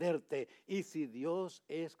defenderte. Y si Dios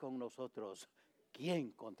es con nosotros,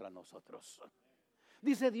 ¿quién contra nosotros?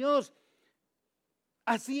 Dice Dios,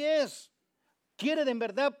 así es. ¿Quieres en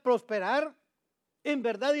verdad prosperar? En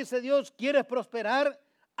verdad, dice Dios, ¿quieres prosperar?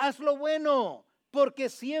 Haz lo bueno, porque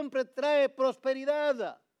siempre trae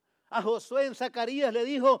prosperidad. A Josué en Zacarías le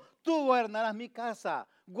dijo, tú gobernarás mi casa,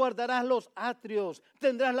 guardarás los atrios,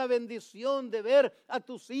 tendrás la bendición de ver a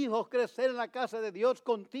tus hijos crecer en la casa de Dios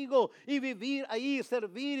contigo y vivir ahí,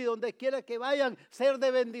 servir y donde quiera que vayan, ser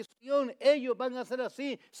de bendición. Ellos van a ser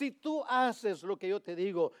así. Si tú haces lo que yo te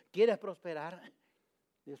digo, ¿quieres prosperar?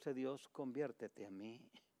 Dice Dios, conviértete a mí.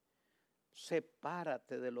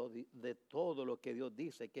 Sepárate de todo lo que Dios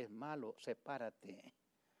dice que es malo. Sepárate.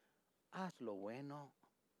 Haz lo bueno.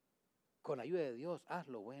 Con la ayuda de Dios, haz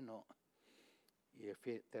lo bueno. Y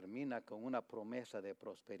termina con una promesa de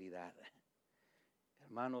prosperidad.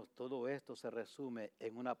 Hermanos, todo esto se resume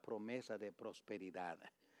en una promesa de prosperidad.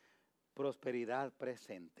 Prosperidad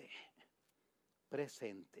presente.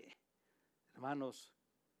 Presente. Hermanos,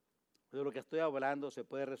 de lo que estoy hablando se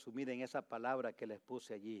puede resumir en esa palabra que les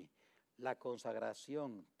puse allí. La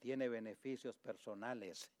consagración tiene beneficios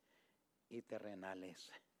personales y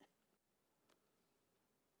terrenales.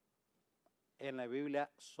 En la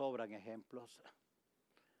Biblia sobran ejemplos.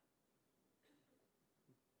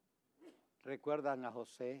 Recuerdan a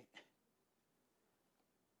José,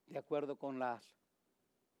 de acuerdo con la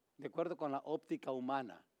óptica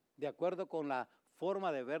humana, de acuerdo con la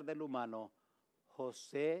forma de ver del humano,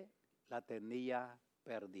 José la tenía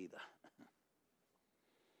perdida.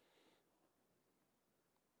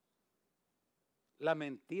 La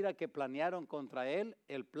mentira que planearon contra él,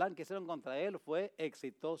 el plan que hicieron contra él fue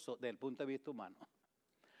exitoso desde el punto de vista humano.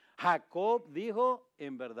 Jacob dijo,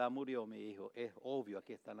 en verdad murió mi hijo. Es obvio,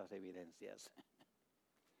 aquí están las evidencias.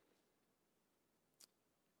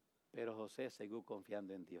 Pero José siguió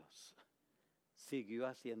confiando en Dios. Siguió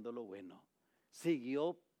haciendo lo bueno.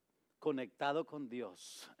 Siguió conectado con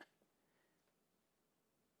Dios.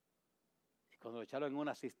 Y cuando lo echaron en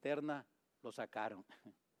una cisterna, lo sacaron.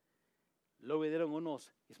 Luego vinieron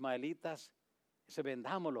unos ismaelitas, dice,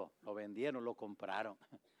 vendámoslo. Lo vendieron, lo compraron.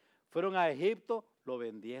 Fueron a Egipto, lo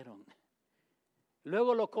vendieron.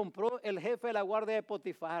 Luego lo compró el jefe de la guardia de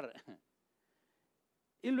Potifar.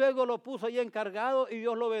 Y luego lo puso ahí encargado y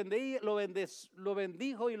Dios lo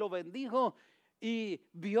bendijo y lo bendijo. Y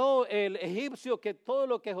vio el egipcio que todo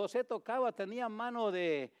lo que José tocaba tenía mano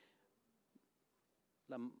del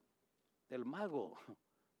mago,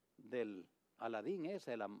 del Aladín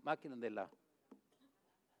ese, la máquina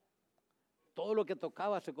todo lo que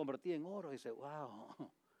tocaba se convertía en oro. Y dice, wow,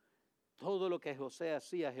 todo lo que José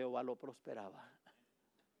hacía, Jehová lo prosperaba.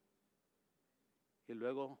 Y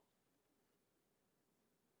luego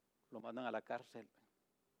lo mandan a la cárcel.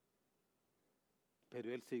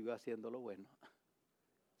 Pero él siguió haciendo lo bueno.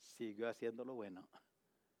 Siguió haciendo lo bueno.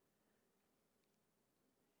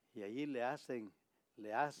 Y allí le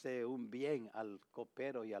hace un bien al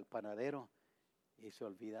copero y al panadero y se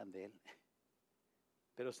olvidan de él.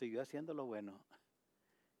 Pero siguió haciendo lo bueno.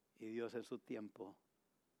 Y Dios en su tiempo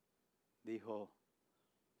dijo,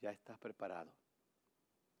 ya estás preparado.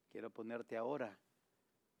 Quiero ponerte ahora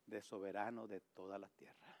de soberano de toda la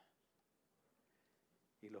tierra.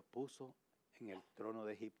 Y lo puso en el trono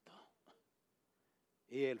de Egipto.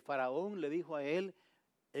 Y el faraón le dijo a él,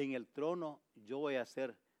 en el trono yo voy a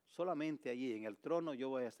ser, solamente allí, en el trono yo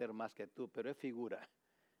voy a ser más que tú, pero es figura.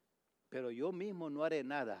 pero yo mismo no haré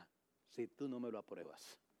nada si tú no me lo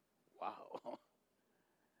apruebas. Wow.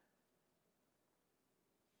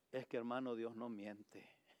 Es que, hermano, Dios no miente.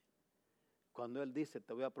 Cuando Él dice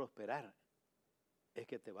te voy a prosperar, es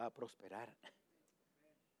que te va a prosperar.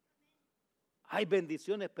 Hay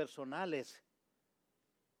bendiciones personales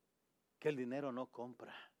que el dinero no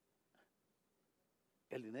compra.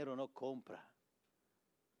 El dinero no compra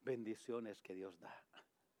bendiciones que Dios da.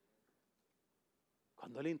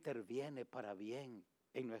 Cuando Él interviene para bien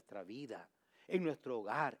en nuestra vida, en nuestro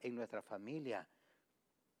hogar, en nuestra familia,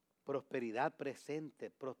 prosperidad presente,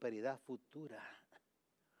 prosperidad futura.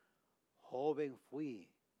 Joven fui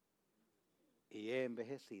y he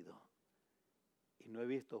envejecido y no he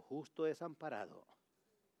visto justo desamparado.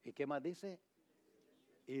 ¿Y qué más dice?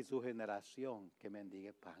 Y su generación que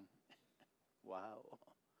mendigue pan. Wow.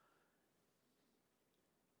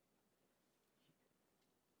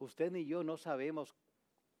 Usted ni yo no sabemos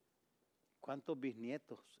cuántos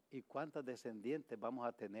bisnietos y cuántas descendientes vamos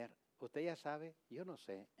a tener. Usted ya sabe, yo no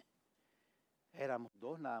sé. Éramos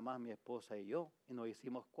 2 nada más, mi esposa y yo, y nos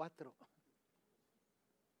hicimos 4.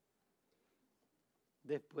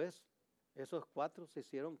 Después, esos 4 se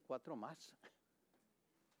hicieron 4 más.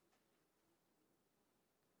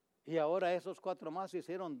 Y ahora esos 4 más se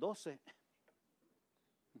hicieron 12.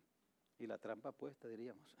 Y la trampa puesta,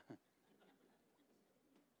 diríamos.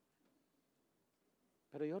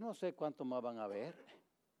 Pero yo no sé cuánto más van a haber.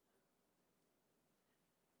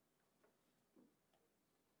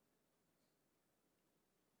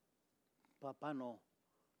 Papá no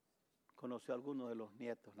conoció a algunos de los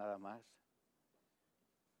nietos nada más.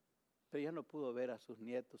 Pero ya no pudo ver a sus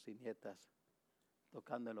nietos y nietas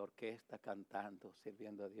tocando en la orquesta, cantando,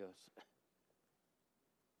 sirviendo a Dios.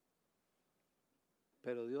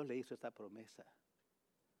 Pero Dios le hizo esta promesa.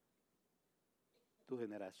 Tu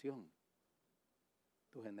generación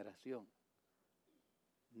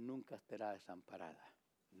nunca estará desamparada.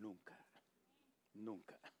 Nunca,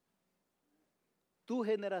 nunca. Tu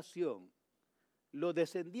generación, los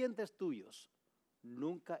descendientes tuyos,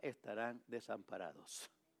 nunca estarán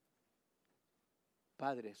desamparados.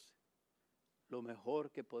 Padres, lo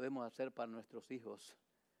mejor que podemos hacer para nuestros hijos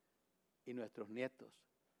y nuestros nietos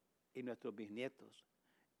y nuestros bisnietos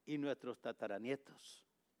y nuestros tataranietos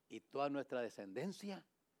y toda nuestra descendencia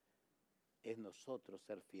es nosotros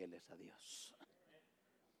ser fieles a Dios.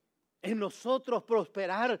 Es nosotros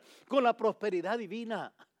prosperar con la prosperidad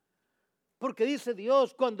divina. Porque dice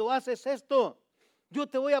Dios, cuando haces esto, yo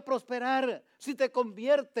te voy a prosperar si te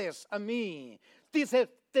conviertes a mí.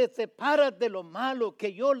 Te separas de lo malo,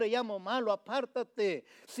 que yo le llamo malo, apártate.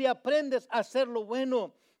 Si aprendes a hacer lo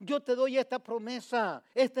bueno, yo te doy esta promesa.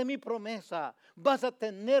 Esta es mi promesa. Vas a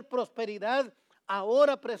tener prosperidad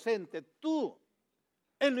ahora presente, tú,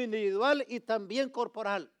 en lo individual y también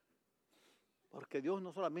corporal. Porque Dios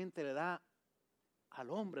no solamente le da al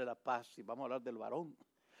hombre la paz, y vamos a hablar del varón,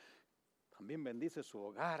 también bendice su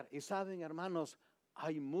hogar. Y saben, hermanos,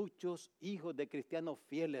 hay muchos hijos de cristianos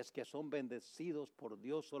fieles que son bendecidos por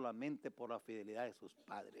Dios solamente por la fidelidad de sus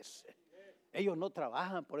padres. Ellos no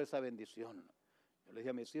trabajan por esa bendición. Yo les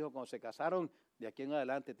dije a mis hijos cuando se casaron, de aquí en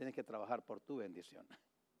adelante tienes que trabajar por tu bendición.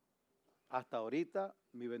 Hasta ahorita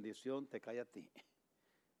mi bendición te cae a ti.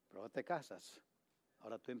 Pero te casas.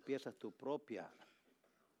 Ahora tú empiezas tu propia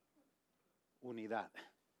unidad.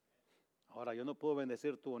 Ahora yo no puedo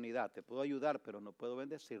bendecir tu unidad. Te puedo ayudar, pero no puedo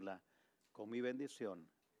bendecirla con mi bendición.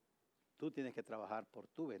 Tú tienes que trabajar por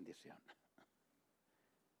tu bendición.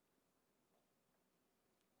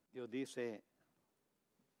 Dios dice,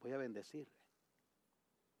 voy a bendecir.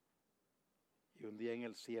 Y un día en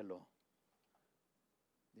el cielo,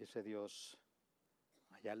 dice Dios,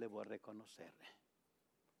 allá le voy a reconocer.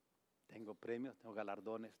 Tengo premios, tengo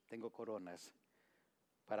galardones, tengo coronas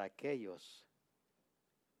para aquellos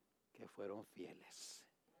que fueron fieles.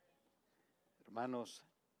 Hermanos,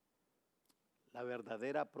 la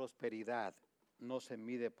verdadera prosperidad no se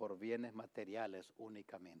mide por bienes materiales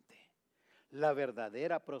únicamente. La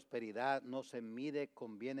verdadera prosperidad no se mide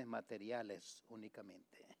con bienes materiales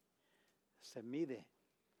únicamente. Se mide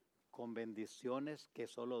con bendiciones que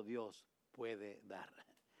solo Dios puede dar.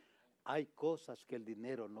 Hay cosas que el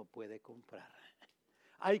dinero no puede comprar.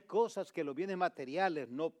 Hay cosas que los bienes materiales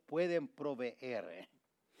no pueden proveer.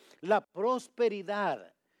 La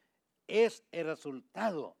prosperidad es el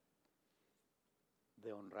resultado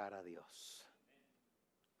de honrar a Dios.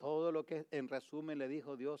 Todo lo que en resumen le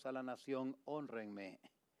dijo Dios a la nación, hónrenme.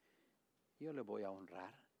 Yo les voy a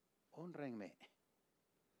honrar, hónrenme.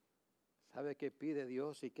 ¿Sabe qué pide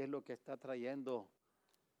Dios y qué es lo que está trayendo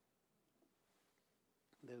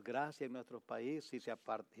desgracia en nuestro país si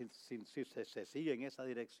se sigue en esa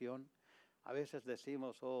dirección? A veces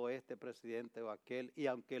decimos, oh, este presidente o aquel, y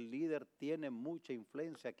aunque el líder tiene mucha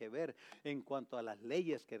influencia que ver en cuanto a las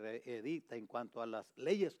leyes que edita, en cuanto a las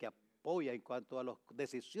leyes que apoya, en cuanto a las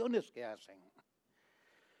decisiones que hacen,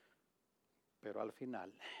 pero al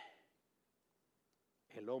final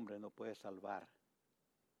el hombre no puede salvar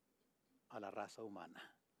a la raza humana,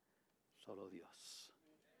 solo Dios.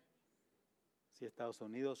 Si Estados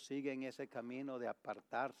Unidos sigue en ese camino de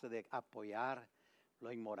apartarse, de apoyar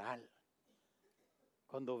lo inmoral,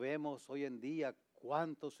 cuando vemos hoy en día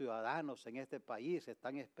cuántos ciudadanos en este país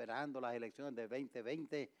están esperando las elecciones de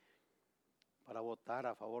 2020 para votar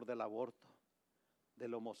a favor del aborto,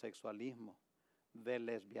 del homosexualismo, del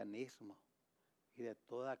lesbianismo y de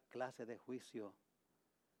toda clase de juicio,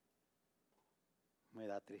 me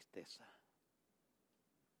da tristeza.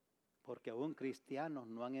 Porque aún cristianos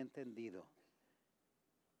no han entendido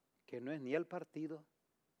que no es ni el partido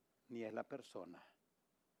ni es la persona,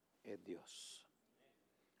 es Dios.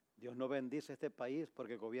 Dios no bendice este país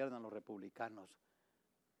porque gobiernan los republicanos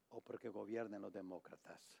o porque gobiernan los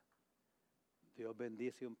demócratas. Dios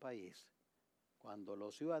bendice un país cuando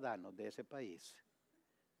los ciudadanos de ese país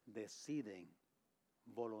deciden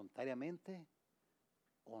voluntariamente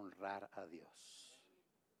honrar a Dios.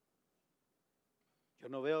 Yo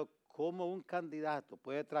no veo cómo un candidato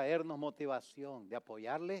puede traernos motivación de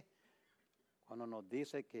apoyarle cuando nos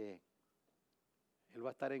dice que él va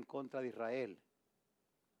a estar en contra de Israel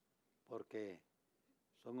porque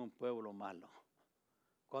son un pueblo malo.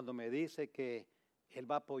 Cuando me dice que él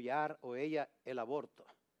va a apoyar o ella el aborto,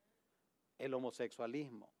 el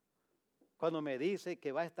homosexualismo. Cuando me dice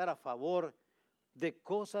que va a estar a favor de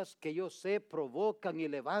cosas que yo sé provocan y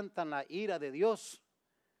levantan la ira de Dios.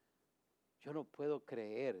 Yo no puedo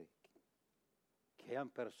creer que hayan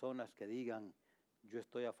personas que digan, yo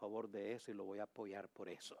estoy a favor de eso y lo voy a apoyar por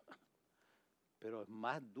eso. Pero es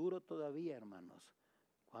más duro todavía, hermanos,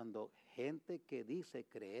 cuando gente que dice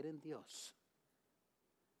creer en Dios,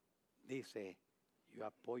 dice, yo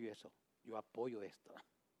apoyo eso, yo apoyo esto,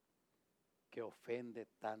 que ofende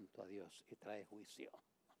tanto a Dios y trae juicio.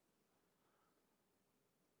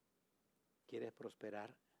 ¿Quieres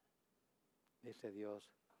prosperar? Dice Dios,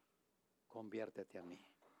 conviértete a mí,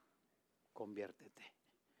 conviértete.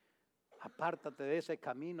 Apártate de ese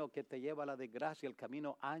camino que te lleva a la desgracia, el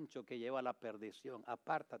camino ancho que lleva a la perdición.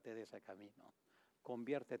 Apártate de ese camino,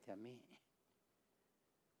 conviértete a mí.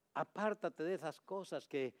 Apártate de esas cosas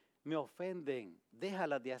que me ofenden,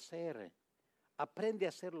 déjalas de hacer. Aprende a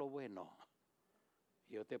hacer lo bueno.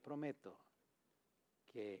 Yo te prometo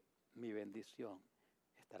que mi bendición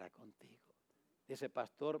estará contigo. Ese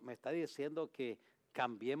pastor me está diciendo que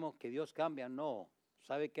cambiemos, que Dios cambia. No,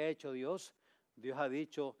 ¿sabe qué ha hecho Dios? Dios ha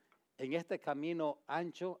dicho, en este camino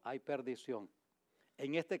ancho hay perdición.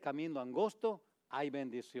 En este camino angosto hay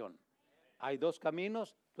bendición. Hay dos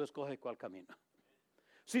caminos, tú escoges cuál camino.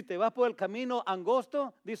 Si te vas por el camino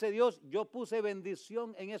angosto, dice Dios, yo puse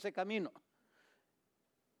bendición en ese camino.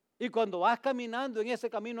 Y cuando vas caminando en ese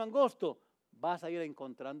camino angosto, vas a ir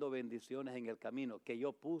encontrando bendiciones en el camino que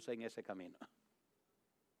yo puse en ese camino.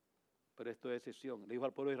 Pero es tu decisión. Le dijo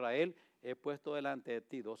al pueblo de Israel, he puesto delante de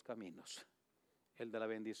ti dos caminos, el de la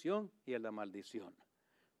bendición y el de la maldición.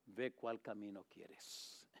 Ve cuál camino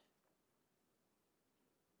quieres.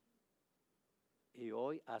 Y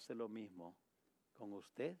hoy hace lo mismo con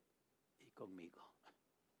usted y conmigo.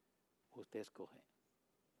 Usted escoge.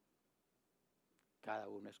 Cada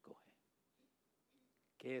uno escoge.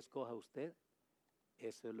 ¿Qué escoja usted?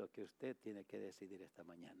 Eso es lo que usted tiene que decidir esta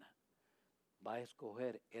mañana. ¿Va a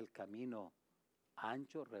escoger el camino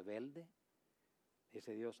ancho, rebelde?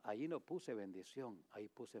 Dice Dios, ahí no puse bendición, ahí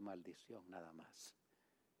puse maldición nada más.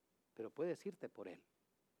 Pero puedes irte por él.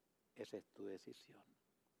 Esa es tu decisión.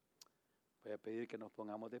 Voy a pedir que nos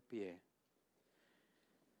pongamos de pie.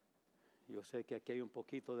 Yo sé que aquí hay un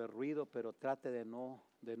poquito de ruido, pero trate de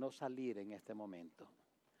no salir en este momento.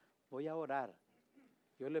 Voy a orar.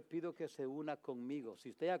 Yo le pido que se una conmigo.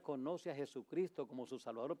 Si usted ya conoce a Jesucristo como su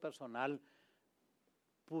Salvador personal,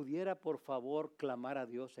 pudiera por favor clamar a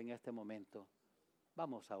Dios en este momento.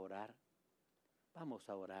 Vamos a orar. Vamos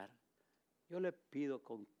a orar. Yo le pido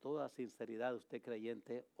con toda sinceridad, usted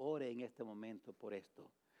creyente, ore en este momento por esto.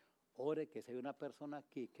 Ore que si hay una persona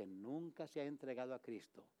aquí que nunca se ha entregado a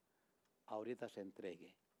Cristo, ahorita se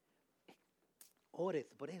entregue. Ore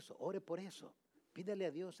por eso, ore por eso. Pídele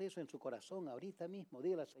a Dios eso en su corazón ahorita mismo.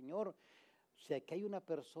 Dígale, Señor, si aquí hay una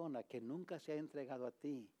persona que nunca se ha entregado a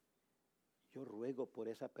ti, yo ruego por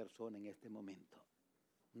esa persona en este momento.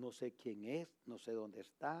 No sé quién es, no sé dónde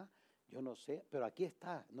está, yo no sé, pero aquí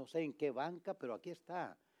está. No sé en qué banca, pero aquí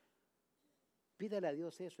está. Pídale a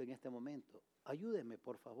Dios eso en este momento. Ayúdeme,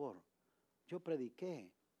 por favor. Yo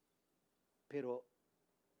prediqué, pero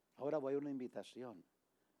ahora voy a una invitación.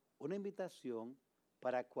 Una invitación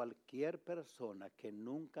para cualquier persona que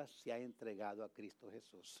nunca se ha entregado a Cristo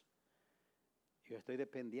Jesús. Yo estoy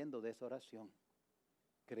dependiendo de esa oración.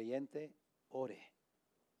 Creyente, ore.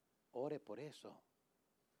 Ore por eso.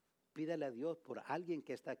 Pídale a Dios por alguien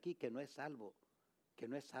que está aquí que no es salvo, que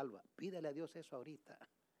no es salva. Pídale a Dios eso ahorita.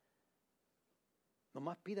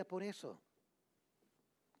 Nomás pida por eso.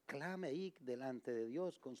 Clame ahí delante de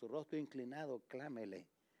Dios con su rostro inclinado, clámele.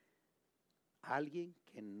 Alguien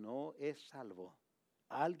que no es salvo,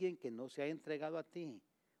 alguien que no se ha entregado a ti,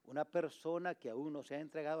 una persona que aún no se ha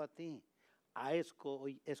entregado a ti, ha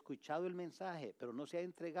escuchado el mensaje, pero no se ha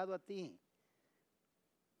entregado a ti.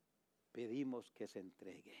 Pedimos que se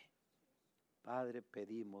entregue. Padre,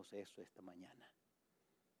 pedimos eso esta mañana.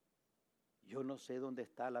 Yo no sé dónde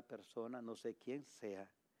está la persona, no sé quién sea,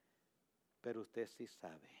 pero usted sí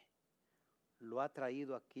sabe. Lo ha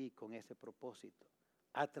traído aquí con ese propósito.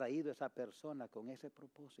 Ha traído a esa persona con ese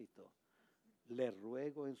propósito. Le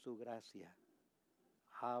ruego en su gracia,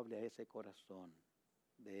 hable a ese corazón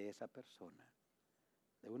de esa persona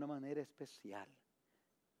de una manera especial.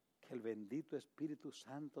 Que el bendito Espíritu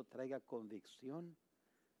Santo traiga convicción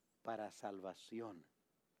para salvación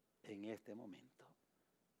en este momento.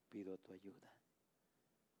 Pido tu ayuda.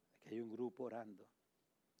 Aquí hay un grupo orando.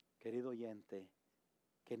 Querido oyente,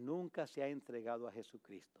 que nunca se ha entregado a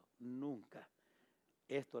Jesucristo. Nunca.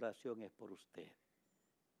 Esta oración es por usted.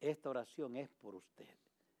 Esta oración es por usted.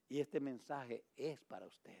 Y este mensaje es para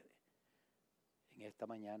usted. En esta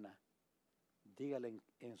mañana, dígale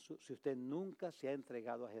si usted nunca se ha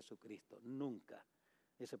entregado a Jesucristo. Nunca.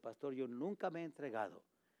 Dice, pastor, yo nunca me he entregado.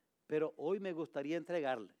 Pero hoy me gustaría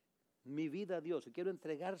entregarle mi vida a Dios. Quiero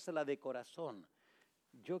entregársela de corazón.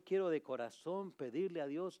 Yo quiero de corazón pedirle a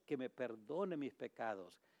Dios que me perdone mis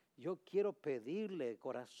pecados. Yo quiero pedirle de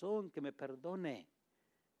corazón que me perdone.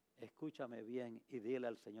 Escúchame bien y dile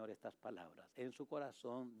al Señor estas palabras. En su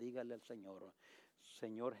corazón, dígale al Señor,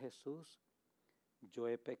 Señor Jesús, yo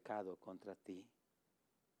he pecado contra ti.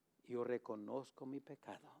 Yo reconozco mi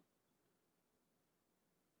pecado.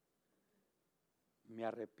 Me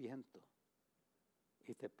arrepiento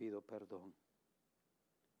y te pido perdón.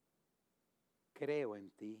 Creo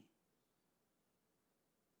en ti.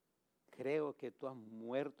 Creo que tú has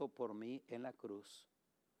muerto por mí en la cruz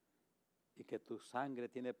y que tu sangre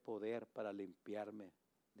tiene poder para limpiarme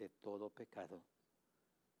de todo pecado.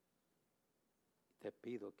 Te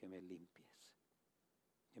pido que me limpies,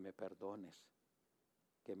 que me perdones,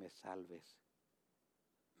 que me salves.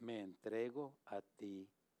 Me entrego a ti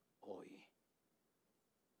hoy.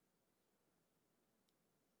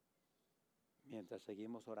 Mientras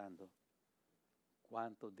seguimos orando,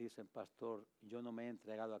 ¿cuántos dicen, pastor, yo no me he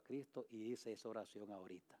entregado a Cristo y hice esa oración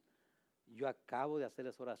ahorita? Yo acabo de hacer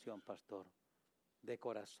esa oración, pastor, de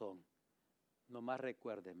corazón. Nomás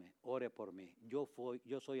recuérdeme, ore por mí. Yo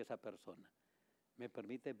soy esa persona. ¿Me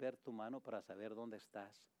permite ver tu mano para saber dónde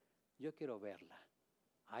estás? Yo quiero verla.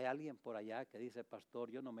 Hay alguien por allá que dice, pastor,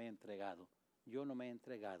 yo no me he entregado. Yo no me he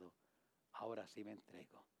entregado. Ahora sí me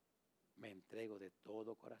entrego. Me entrego de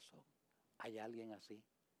todo corazón. ¿Hay alguien así?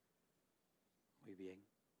 Muy bien.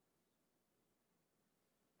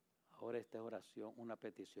 Ahora esta es oración, una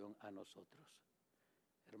petición a nosotros.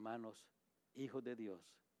 Hermanos, hijos de Dios,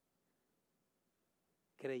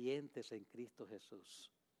 creyentes en Cristo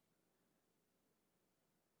Jesús,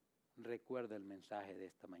 recuerda el mensaje de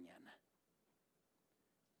esta mañana.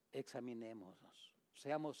 Examinémonos,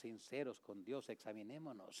 seamos sinceros con Dios,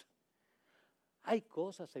 examinémonos. Hay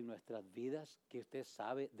cosas en nuestras vidas que usted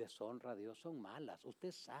sabe deshonra a Dios, son malas.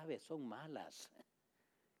 Usted sabe, son malas.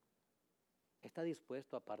 ¿Está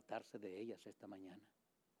dispuesto a apartarse de ellas esta mañana?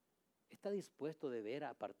 ¿Está dispuesto de ver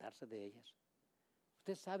a apartarse de ellas?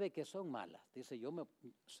 Usted sabe que son malas. Dice,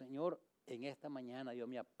 Señor, en esta mañana yo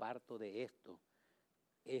me aparto de esto.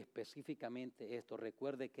 Específicamente esto.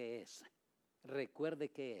 Recuerde qué es. Recuerde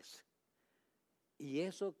qué es. Y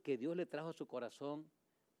eso que Dios le trajo a su corazón,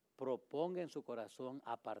 proponga en su corazón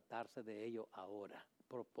apartarse de ello ahora.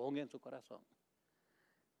 Proponga en su corazón.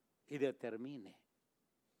 Y determine.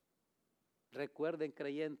 Recuerden,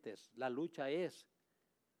 creyentes, la lucha es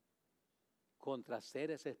contra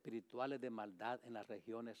seres espirituales de maldad en las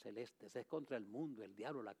regiones celestes. Es contra el mundo, el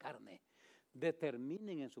diablo, la carne.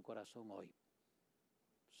 Determinen en su corazón hoy.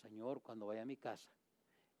 Señor, cuando vaya a mi casa,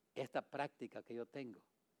 esta práctica que yo tengo,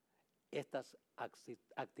 estas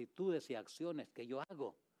actitudes y acciones que yo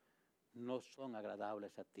hago, no son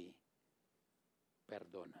agradables a ti.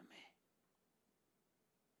 Perdóname.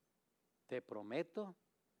 Te prometo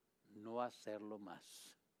no hacerlo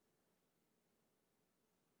más.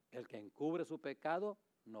 El que encubre su pecado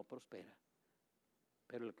no prospera,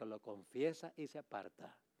 pero el que lo confiesa y se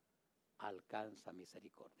aparta alcanza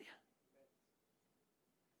misericordia.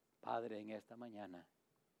 Padre, en esta mañana,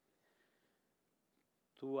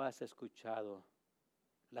 tú has escuchado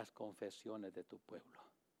las confesiones de tu pueblo.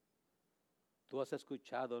 Tú has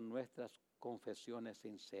escuchado nuestras confesiones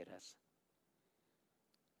sinceras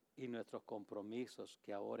y nuestros compromisos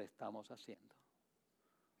que ahora estamos haciendo.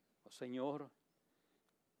 Oh Señor,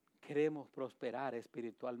 queremos prosperar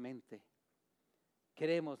espiritualmente.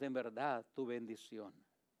 Queremos en verdad tu bendición.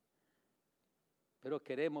 Pero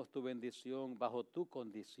queremos tu bendición bajo tu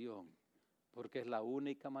condición, porque es la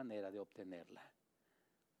única manera de obtenerla.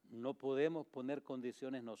 No podemos poner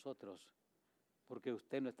condiciones nosotros, porque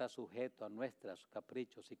usted no está sujeto a nuestros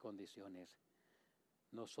caprichos y condiciones.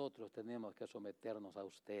 Nosotros tenemos que someternos a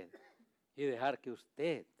usted y dejar que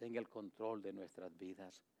usted tenga el control de nuestras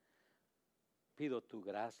vidas. Pido tu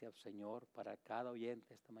gracia, Señor, para cada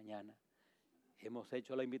oyente esta mañana. Hemos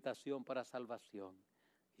hecho la invitación para salvación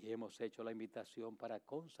y hemos hecho la invitación para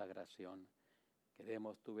consagración.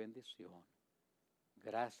 Queremos tu bendición.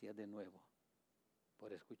 Gracias de nuevo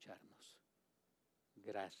por escucharnos.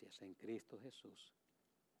 Gracias en Cristo Jesús.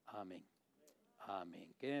 Amén.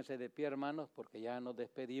 Amén. Quédense de pie, hermanos, porque ya nos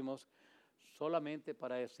despedimos. Solamente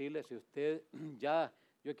para decirles, si usted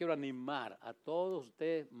yo quiero animar a todos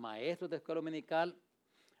ustedes, maestros de escuela dominical,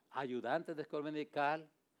 ayudantes de escuela dominical,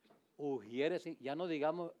 ujieres, ya no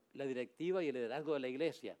digamos la directiva y el liderazgo de la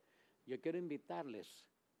iglesia. Yo quiero invitarles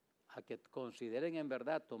a que consideren en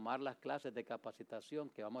verdad tomar las clases de capacitación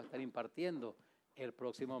que vamos a estar impartiendo el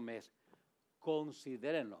próximo mes.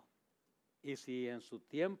 Considérenlo. Y si en su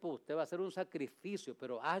tiempo usted va a hacer un sacrificio,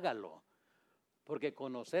 pero hágalo, porque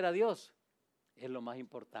conocer a Dios es lo más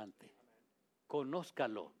importante.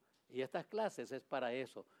 Conózcalo. Y estas clases es para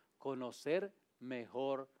eso, conocer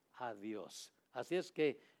mejor a Dios. Así es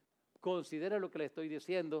que considere lo que le estoy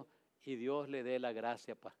diciendo y Dios le dé la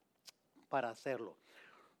gracia para hacerlo.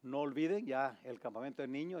 No olviden ya el campamento de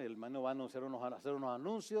niños, el hermano va a hacer unos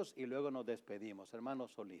anuncios y luego nos despedimos. Hermano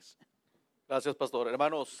Solís. Gracias, pastor.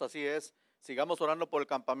 Hermanos, así es. Sigamos orando por el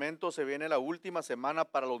campamento. Se viene la última semana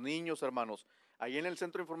para los niños, hermanos. Ahí en el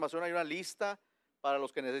centro de información hay una lista para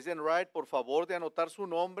los que necesiten ride. Por favor, de anotar su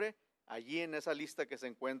nombre allí en esa lista que se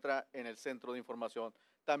encuentra en el centro de información.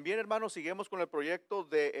 También, hermanos, seguimos con el proyecto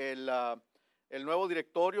del el nuevo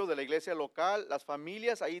directorio de la iglesia local. Las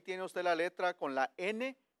familias, ahí tiene usted la letra con la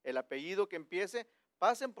N, el apellido que empiece.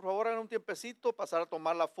 Pasen, por favor, en un tiempecito, pasar a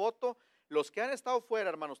tomar la foto. Los que han estado fuera,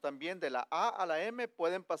 hermanos, también de la A a la M,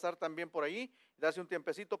 pueden pasar también por ahí y darse un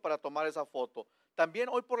tiempecito para tomar esa foto. También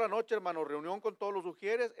hoy por la noche, hermanos, reunión con todos los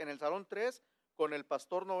ujieres en el Salón 3 con el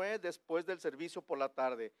pastor Noé después del servicio por la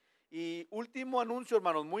tarde. Y último anuncio,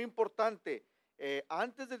 hermanos, muy importante.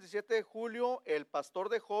 Antes del 17 de julio, el pastor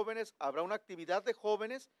de jóvenes, habrá una actividad de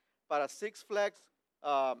jóvenes para Six Flags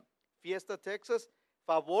Fiesta Texas.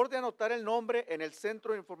 Favor de anotar el nombre en el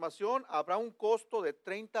centro de información. Habrá un costo de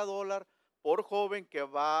 $30 por joven que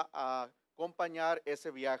va a acompañar ese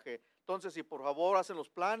viaje. Entonces, si por favor hacen los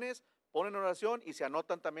planes, ponen oración y se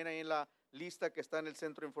anotan también ahí en la lista que está en el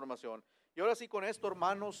centro de información. Y ahora sí, con esto,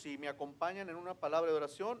 hermanos, si me acompañan en una palabra de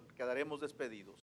oración, quedaremos despedidos.